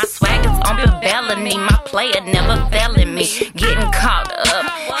rarely. My swag is on Bellany, my player never failing me. Getting caught up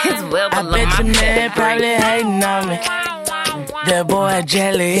is well below my I bet your man probably hating on me. That boy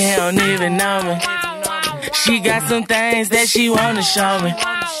jelly, he don't even know me. She got some things that she wanna show me.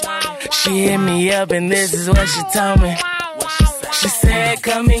 She hit me up and this is what she told me. She said,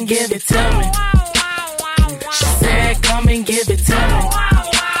 come and give it to me. She said, come and give it to me.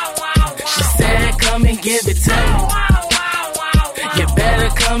 She said, come and give it to me. You better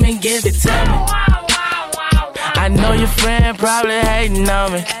come and give it to me. I know your friend probably hating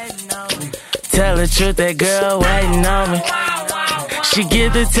on me. Tell the truth, that girl waiting on me. She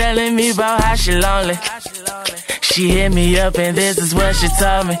get to telling me about how she lonely. She hit me up and this is what she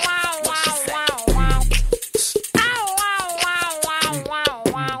told me.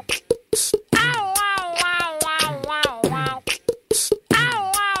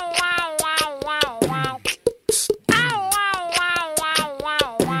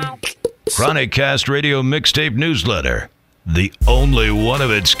 ChronicCast Radio Mixtape Newsletter, the only one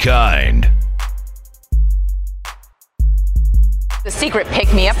of its kind. The secret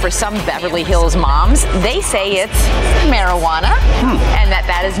pick-me-up for some Beverly Hills moms. They say it's marijuana, and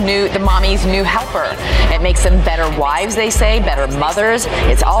that is the mommy's new helper. It makes them better wives, they say, better mothers.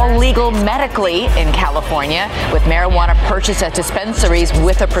 It's all legal medically in California, with marijuana purchased at dispensaries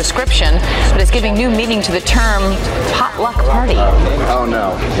with a prescription, but it's giving new meaning to the term potluck party. Oh,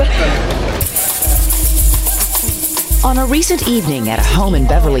 no. On a recent evening at a home in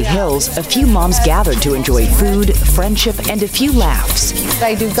Beverly Hills, a few moms gathered to enjoy food, friendship, and a few laughs.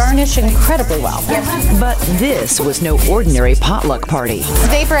 I do garnish incredibly well. But this was no ordinary potluck party.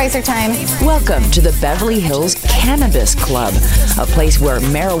 Vaporizer time. Welcome to the Beverly Hills Cannabis Club, a place where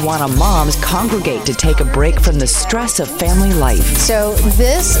marijuana moms congregate to take a break from the stress of family life. So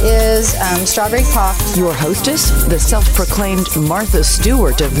this is strawberry pop. Your hostess, the self-proclaimed Martha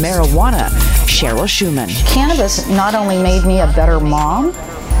Stewart of marijuana, Cheryl Schumann. Cannabis not only made me a better mom,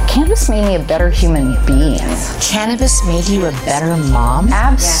 Cannabis made me a better human being. Cannabis made you a better mom?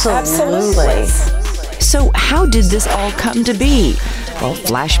 Absolutely. So how did this all come to be? Well,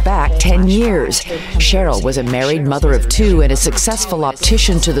 flashback 10 years. Cheryl was a married mother of 2 and a successful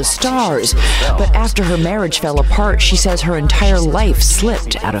optician to the stars. But after her marriage fell apart, she says her entire life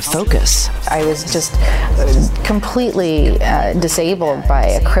slipped out of focus. I was just completely disabled by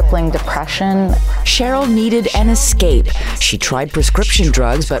a crippling depression. Cheryl needed an escape. She tried prescription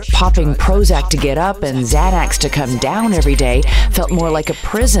drugs, but popping Prozac to get up and Xanax to come down every day felt more like a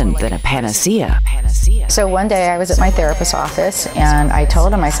prison than a panacea. So one day I was at my therapist's office and I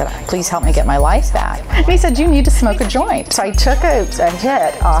told him, I said, please help me get my life back. And he said, you need to smoke a joint. So I took a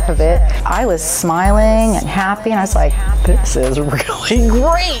hit off of it. I was smiling and happy and I was like, this is really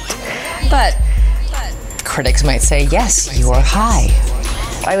great. But critics might say, yes, you're high.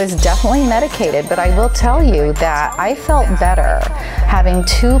 I was definitely medicated, but I will tell you that I felt better having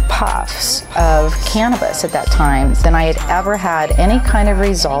 2 puffs of cannabis at that time than I had ever had any kind of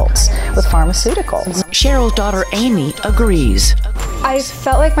results with pharmaceuticals. Cheryl's daughter Amy agrees. I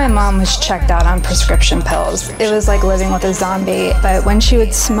felt like my mom was checked out on prescription pills. It was like living with a zombie. But when she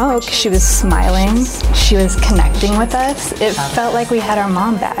would smoke, she was smiling. She was connecting with us. It felt like we had our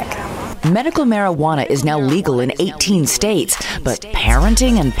mom back. Medical marijuana is now legal in 18 states, but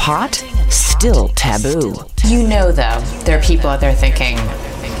parenting and pot, still taboo. You know, though, there are people out there thinking,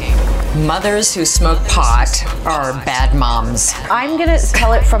 mothers who smoke pot are bad moms. I'm gonna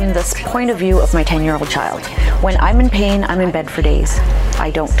tell it from this point of view of my 10-year-old child. When I'm in pain, I'm in bed for days.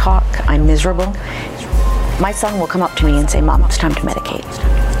 I don't talk, I'm miserable. My son will come up to me and say, Mom, it's time to medicate.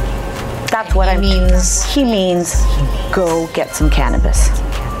 That's what he means go get some cannabis.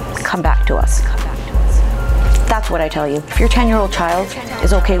 Come back to us. That's what I tell you. If your 10-year-old child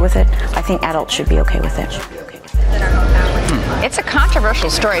is okay with it, I think adults should be okay with it. It's a controversial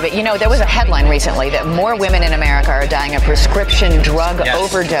story, but you know, there was a headline recently that more women in America are dying of prescription drug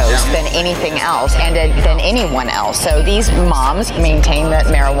overdose than anything else and than anyone else. So these moms maintain that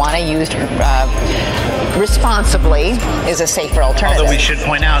marijuana used responsibly is a safer alternative. Although we should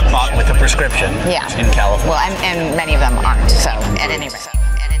point out, bought with a prescription in California. Well, and many of them aren't, so at any rate.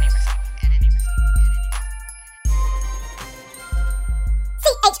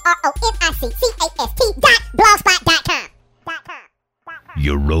 ChronicCast.blogspot.com.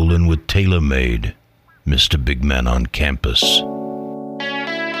 You're rolling with TaylrMayd, Mr. Big Man on campus.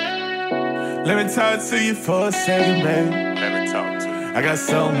 Let me talk to you for a second, baby. Let me talk to you. I got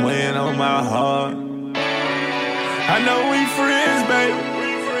something weighing on my heart. I know we friends, baby,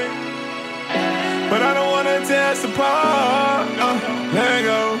 but I don't wanna tear us apart. Let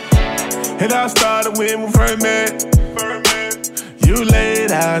go. It all started when we first met. You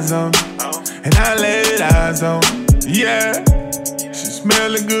laid eyes on, and I laid eyes on. Yeah, she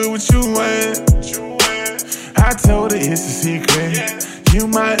smelling good with you wearing. I told her it's a secret. You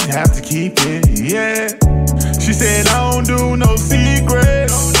might have to keep it. Yeah, she said I don't do no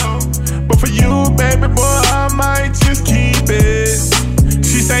secrets, but for you, baby boy, I might just keep it.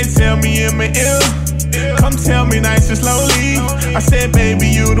 She say tell me in my ear, come tell me nice and slowly. I said baby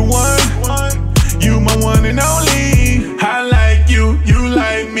you the one, you my one and only. I like you, you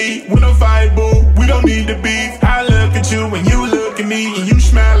like me. We don't fight, boo, we don't need to beef. I look at you and you look at me, and you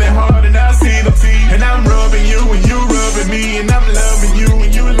smiling hard and I see the teeth. And I'm rubbing you and you rubbing me, and I'm loving you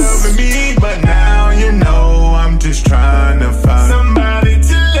and you loving me. But now you know I'm just trying to find somebody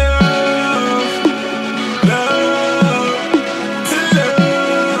to love, love, to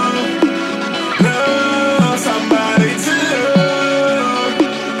love, love, somebody to love,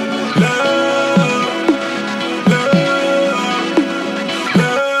 love,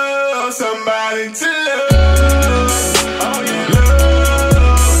 love, somebody to love. Oh yeah,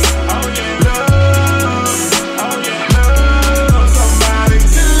 love, oh yeah, love, oh yeah, love, somebody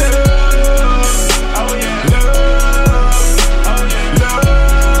to love.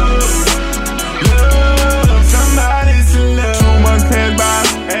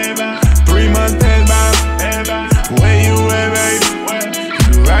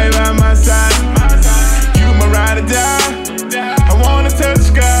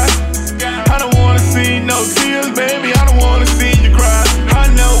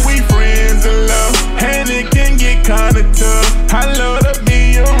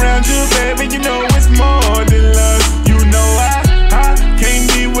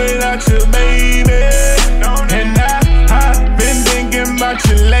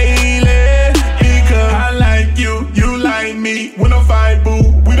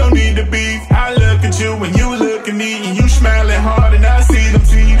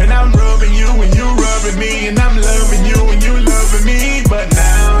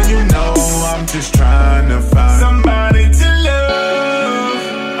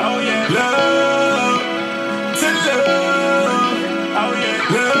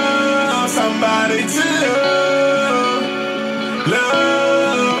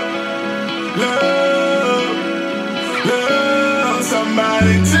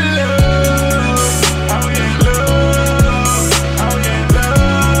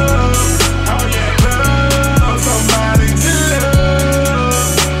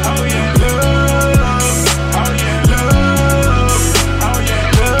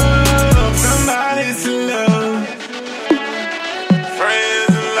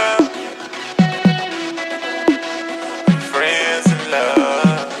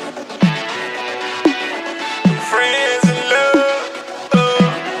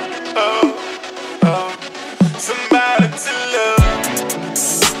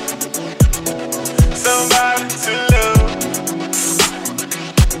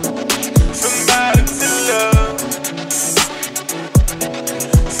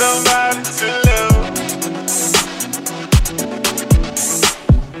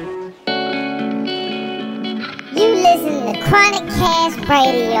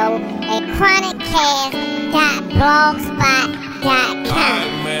 radio at ChronicCast.blogspot.com.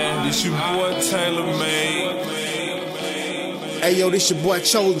 Man, this your boy TaylrMayd. Hey yo, this your boy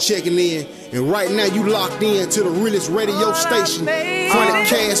Chosen checking in, and right now you locked in to the realest radio station,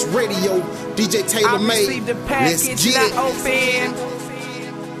 ChronicCast Radio, DJ TaylrMayd. Let's get it. Open,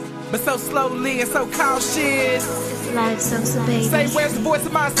 but so slowly and so cautious. Life so baby. Say, where's the voice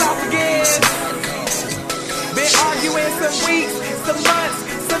of my esophagus? Been arguing some weeks, some months,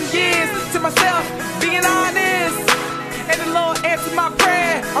 some years to myself, being honest. And the Lord answered my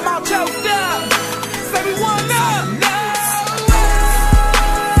prayer. I'm all choked up. Say we won up.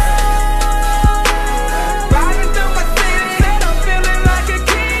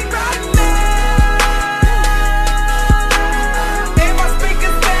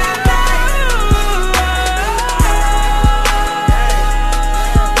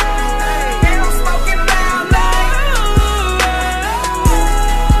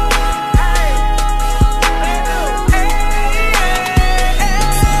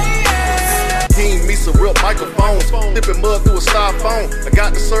 Microphones, dipping mud through a styrofoam. I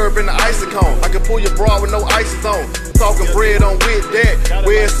got the serve in the icy cone. I can pull your bra with no ices on. Talking bread on with that.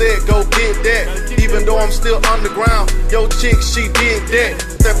 Where it said go get that. Even though I'm still underground, yo chick, she did that.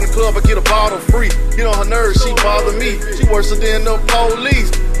 Step in the club, I get a bottle free. Get on her nerves, she bother me. She worse than the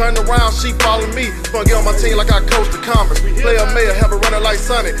police. Turn around, she follow me. Gonna get on my team like I coach the Commerce. Player mayor, have her running like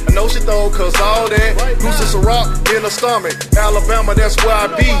Sonny. I know she throw, cause all that. Goose a rock in her stomach. Alabama, that's where I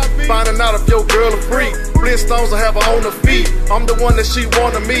be. Finding out if your girl a freak. Flintstones, I have her on her feet. I'm the one that she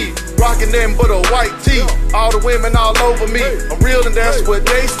wanna meet. Rocking them but a white tee. All the women all over me. I'm real and that's what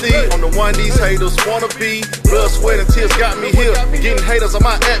they see. I'm the one these haters wanna be. Blood, sweat, and tears got me here. Getting haters on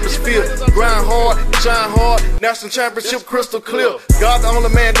my atmosphere. Grind hard, shine hard. National championship crystal clear. God the only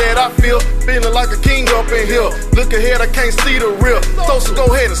man that I feel. Feeling like a king up in here. Look ahead, I can't see the real. So go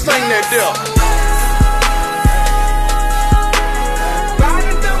ahead and sing that there.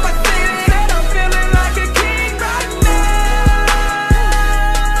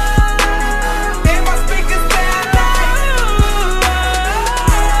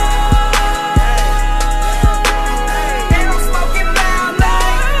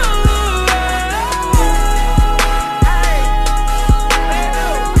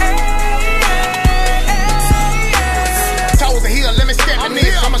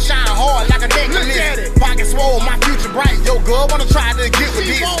 Girl, wanna try to get with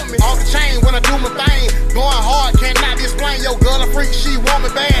this. Off the chain when I do my thing. Going hard, cannot explain. Yo, girl, a freak, she want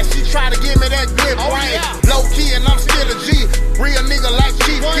me bad. She try to give me that good brain. Low key, and I'm still a G. Real nigga like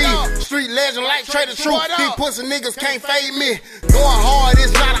Chief P. Street legend like Trader Truth. These pussy niggas can't fade me. Going hard,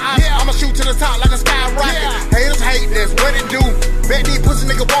 it's not an option. I'ma shoot to the top like a skyrocket. Haters hate, that's what it do. Bet these pussy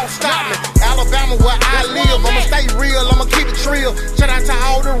niggas won't stop me. Alabama, where I live. I'ma stay real, I'ma keep it trill. Shout out to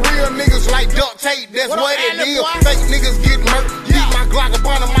all the real niggas like duct tape. That's what it is. Fake niggas get murked. Keep my Glock up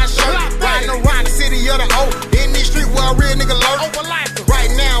under my shirt. Riding around the city of the O. In this street where a real nigga lurk.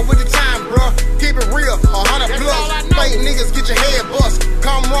 Right now with the time, bruh. Keep it real, 100 plus. Fake niggas get your head bust.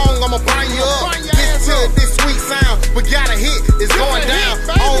 Come wrong, I'ma burn you up. Listen to this sweet sound. We got a hit, it's going down.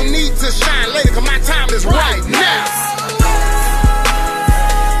 I don't need to shine later, cause my time is right now.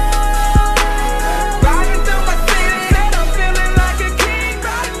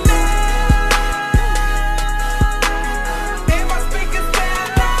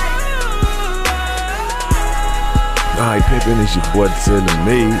 Alright, pimpin', it's your boy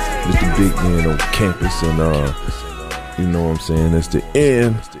TaylrMayd, Mr. Big Man on campus, and you know what I'm saying, it's the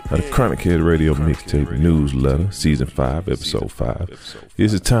end of the ChronicCast Radio Mixtape Newsletter, Season 5, Episode 5.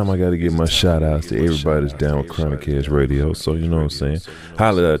 It's the time I gotta give my shout outs to everybody that's down with ChronicCast Radio, so you know what I'm saying,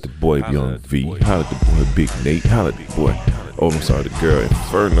 holla at the boy Young V, holla at the boy Big Nate, holla at the boy, oh I'm sorry, the girl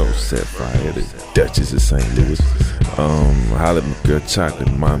Inferno Se5, the Duchess of St. Louis, holla at my girl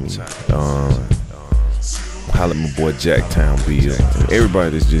Chocolate Mommy, holla at my boy Jacktown Bill, and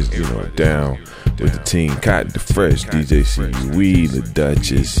everybody that's just, you know, down with the team. Cotton the Fresh, DJ C, Weed, the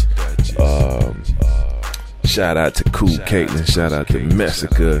Duchess. Shout out to Cool Caitlin, shout out to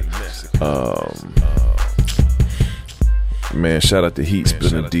Messica. Man, shout out to Heat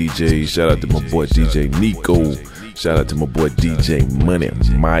Spinner DJ, shout out to my boy DJ Nico, shout out to my boy DJ Money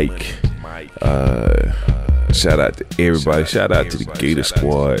Mike. Shout out to everybody. Shout out to the Gator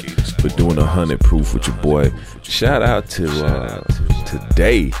Squad for doing 100 proof with your boy. Shout out to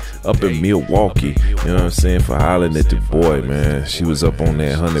today up in Milwaukee, you know what I'm saying, for hollering at the boy, man. She was up on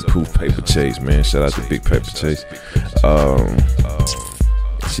that 100 proof paper chase, man. Shout out to Big Paper Chase.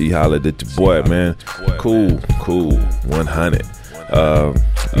 She hollered at the boy, man. Cool, 100.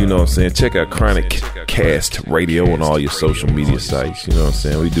 You know what I'm saying? Check out ChronicCast Radio on all your social media sites. You know what I'm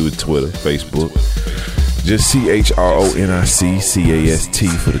saying? We do it Twitter, Facebook. Just ChronicCast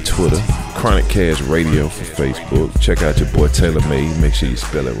for the Twitter. ChronicCast Radio for Facebook. Check out your boy TaylrMayd. Make sure you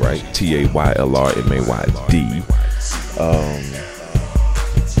spell it right. TaylrMayd.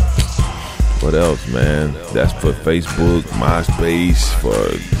 What else, man? That's for Facebook, MySpace,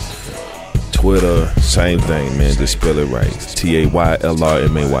 for Twitter, same thing, man. Just spell it right.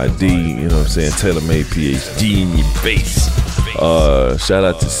 TaylrMayd. You know what I'm saying? TaylrMayd PhD in your face. Shout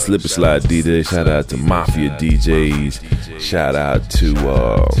out to Slip and Slide DJs. Shout out to Mafia DJs. Shout out to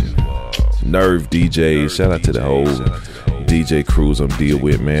Nerve DJs. Shout out to the whole DJ crews I'm deal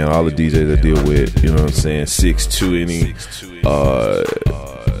with, man. All the DJs I deal with. You know what I'm saying? 620,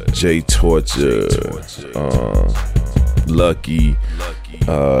 J Torture, Lucky,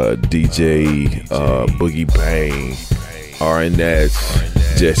 DJ Boogie Bang, RNS,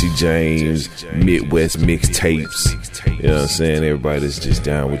 Jesse James, Midwest Mixtapes. You know what I'm saying? Everybody that's just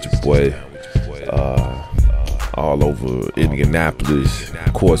down with your boy. All over Indianapolis,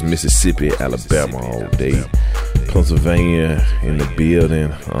 of course, Mississippi, Alabama all day, Pennsylvania in the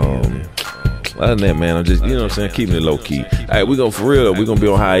building. Other than that, man, I'm just, you know what I'm saying, keeping it low key. All right, we're gonna, for real though, we're gonna be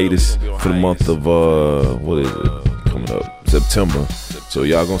on hiatus for the month of what is it coming up, September. So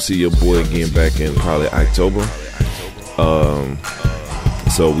y'all gonna see your boy again back in probably October.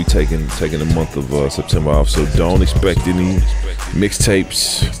 So we taking the month of September off. So don't expect any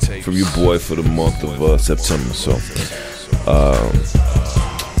mixtapes from your boy for the month of September. So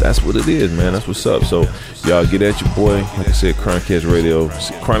that's what it is, man. That's what's up. So y'all get at your boy. Like I said, ChronicCast Radio.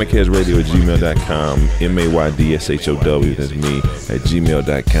 ChronicCast Radio at gmail.com. MAYDSHOW. That's me at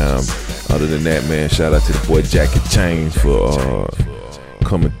gmail.com. Other than that, man, shout out to the boy Jackie Chain for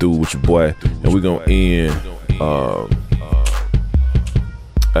coming through with your boy. And we're gonna end.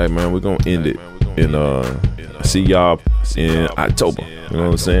 Hey man, we're gonna end it and see y'all in October. You know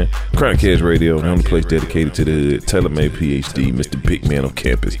what I'm saying? ChronicCast Radio, the only place dedicated to the TaylrMayd PhD, Mr. Big Man on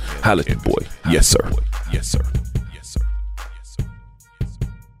campus. Holla at your boy. Yes, sir. Yes, sir.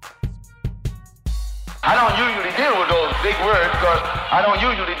 I don't usually deal with those big words because I don't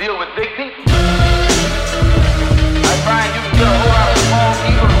usually deal with big people. I find you can get a whole lot of small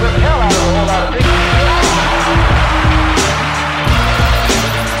people and whip the hell out of a whole lot of big people.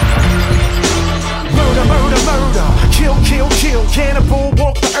 Murder, murder, murder, kill, kill, kill. Cannibal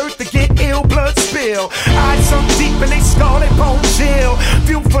walk the earth to get ill, blood spill. Eyes sunk deep and they scarlet bone chill.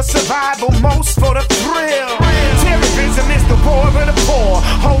 Fuel for survival, most for the thrill. Terrorism is the war of the poor.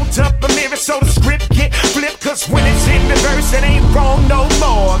 Hold up a mirror so the script get flipped. Cause when it's in reverse it ain't wrong no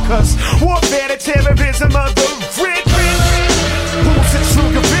more. Cause warfare the terrorism of the rich. Who's a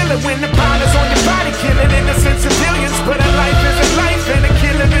true gorilla when the bomb is on your body, killing innocent civilians? But a life is a life and a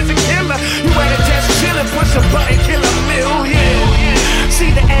killer is a killer. You ain't just chillin', push a button, kill a million.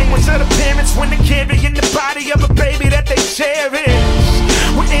 See the anguish of the parents when they're carrying the body of a baby that they cherish.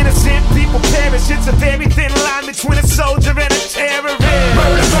 When innocent people perish, it's a very thin line between a soldier and a terrorist.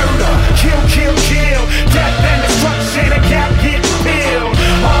 Murder, murder, kill, kill, kill. Death and destruction, a gap get filled.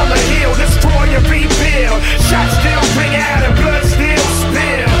 Armor heal, destroy and rebuild. Shots still ring out and blood still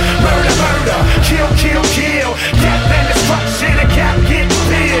spill. Murder, murder, kill, kill, kill. Death and destruction, a gap get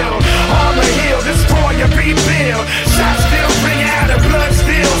filled. Armor heal, destroy and rebuild. Shots still ring out and blood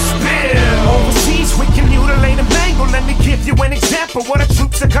still spill. Overseas we can mutilate and mangle. Let me give you an example what the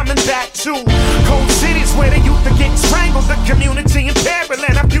troops are coming back to. Cold cities where the youth are getting strangled. The community in peril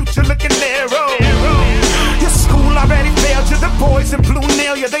and our future looking narrow. Your school already failed you. The boys in blue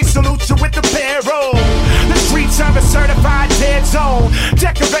nail you. They salute you with the barrel. The streets are a certified dead zone,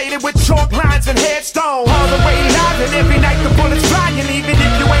 decorated with chalk lines and headstones. All the way live and every night the bullets flying. Even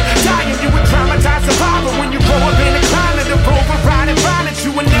if you ain't dying, you would traumatize survivor. When you grow up in a climate of overriding violence,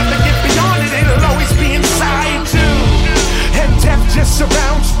 you will never get beyond it. It'll always be inside you. And death just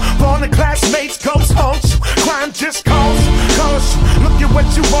surrounds you. Born the classmates, ghosts haunt you. Crime just calls you. Look at what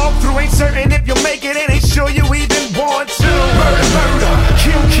you walk through. Ain't certain if you'll make it and ain't sure you even want to. Murder, murder,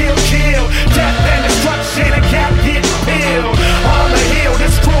 kill, kill, kill. Death and destruction, a gap get filled. Armor heal,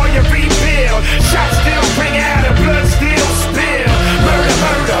 destroy and rebuild. Shots still ring out and blood still spill. Murder,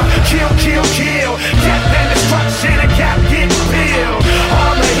 murder, kill, kill, kill. Death and destruction, a gap get filled.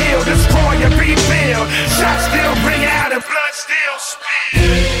 Armor heal, destroy and rebuild. Shots still ring out and blood still spill.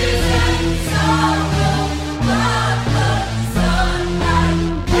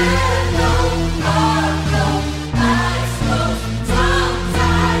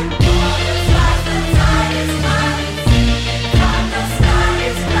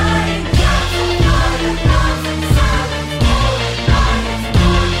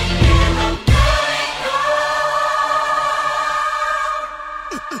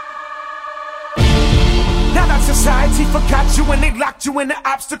 Society forgot you and they locked you in the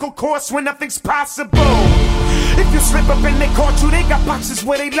obstacle course when nothing's possible. If you slip up and they caught you, they got boxes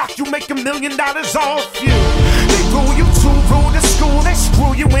where they lock you, make $1 million off you. They rule you to rule the school, they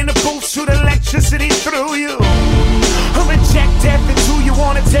screw you in the booth, shoot electricity through you. Or inject death into you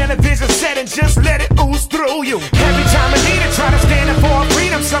on a television set and just let it ooze through you. Every time a leader try to stand up for our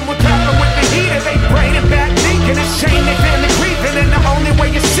freedom, someone clapping with the heater, they brain and back leaking. It's shame they family grieving, and the only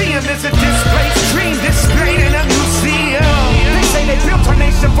way you see them is a displaced dream displayed in a museum. They say they built our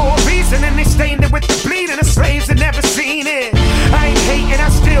nation for a reason, and they stained it with the bleed, and the slaves had never seen it. I ain't hating, I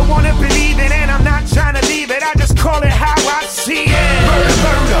still wanna believe it, and I'm not trying to leave it, I just call it how I see it. Murder,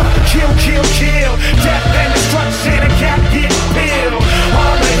 murder, kill, kill, kill, death and destruction, a cat get peeled.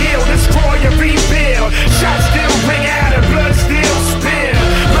 On the hill, destroy and rebuild. Shots still ring out and blood still spill.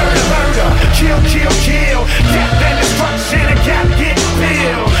 Murder, murder, kill, kill, kill, death and destruction, a cat get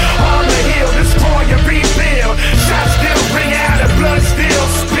peeled. On the hill, destroy and rebuild. Shots still ring out and blood still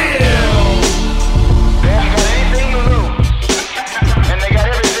spill. They haven't got anything to lose, and they got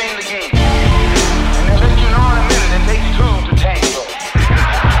everything to gain. And they'll let you know in a minute it takes two to tango.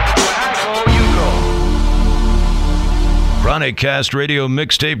 When I go, you go. ChronicCast Radio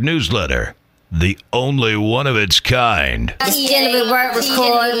Mixtape Newsletter. The only one of its kind.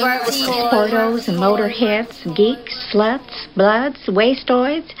 Portos and motorheads, geeks, sluts, bloods,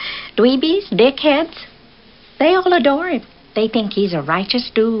 wastoids, dweebies, dickheads. They all adore him. They think he's a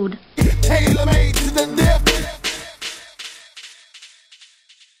righteous dude. TaylrMayd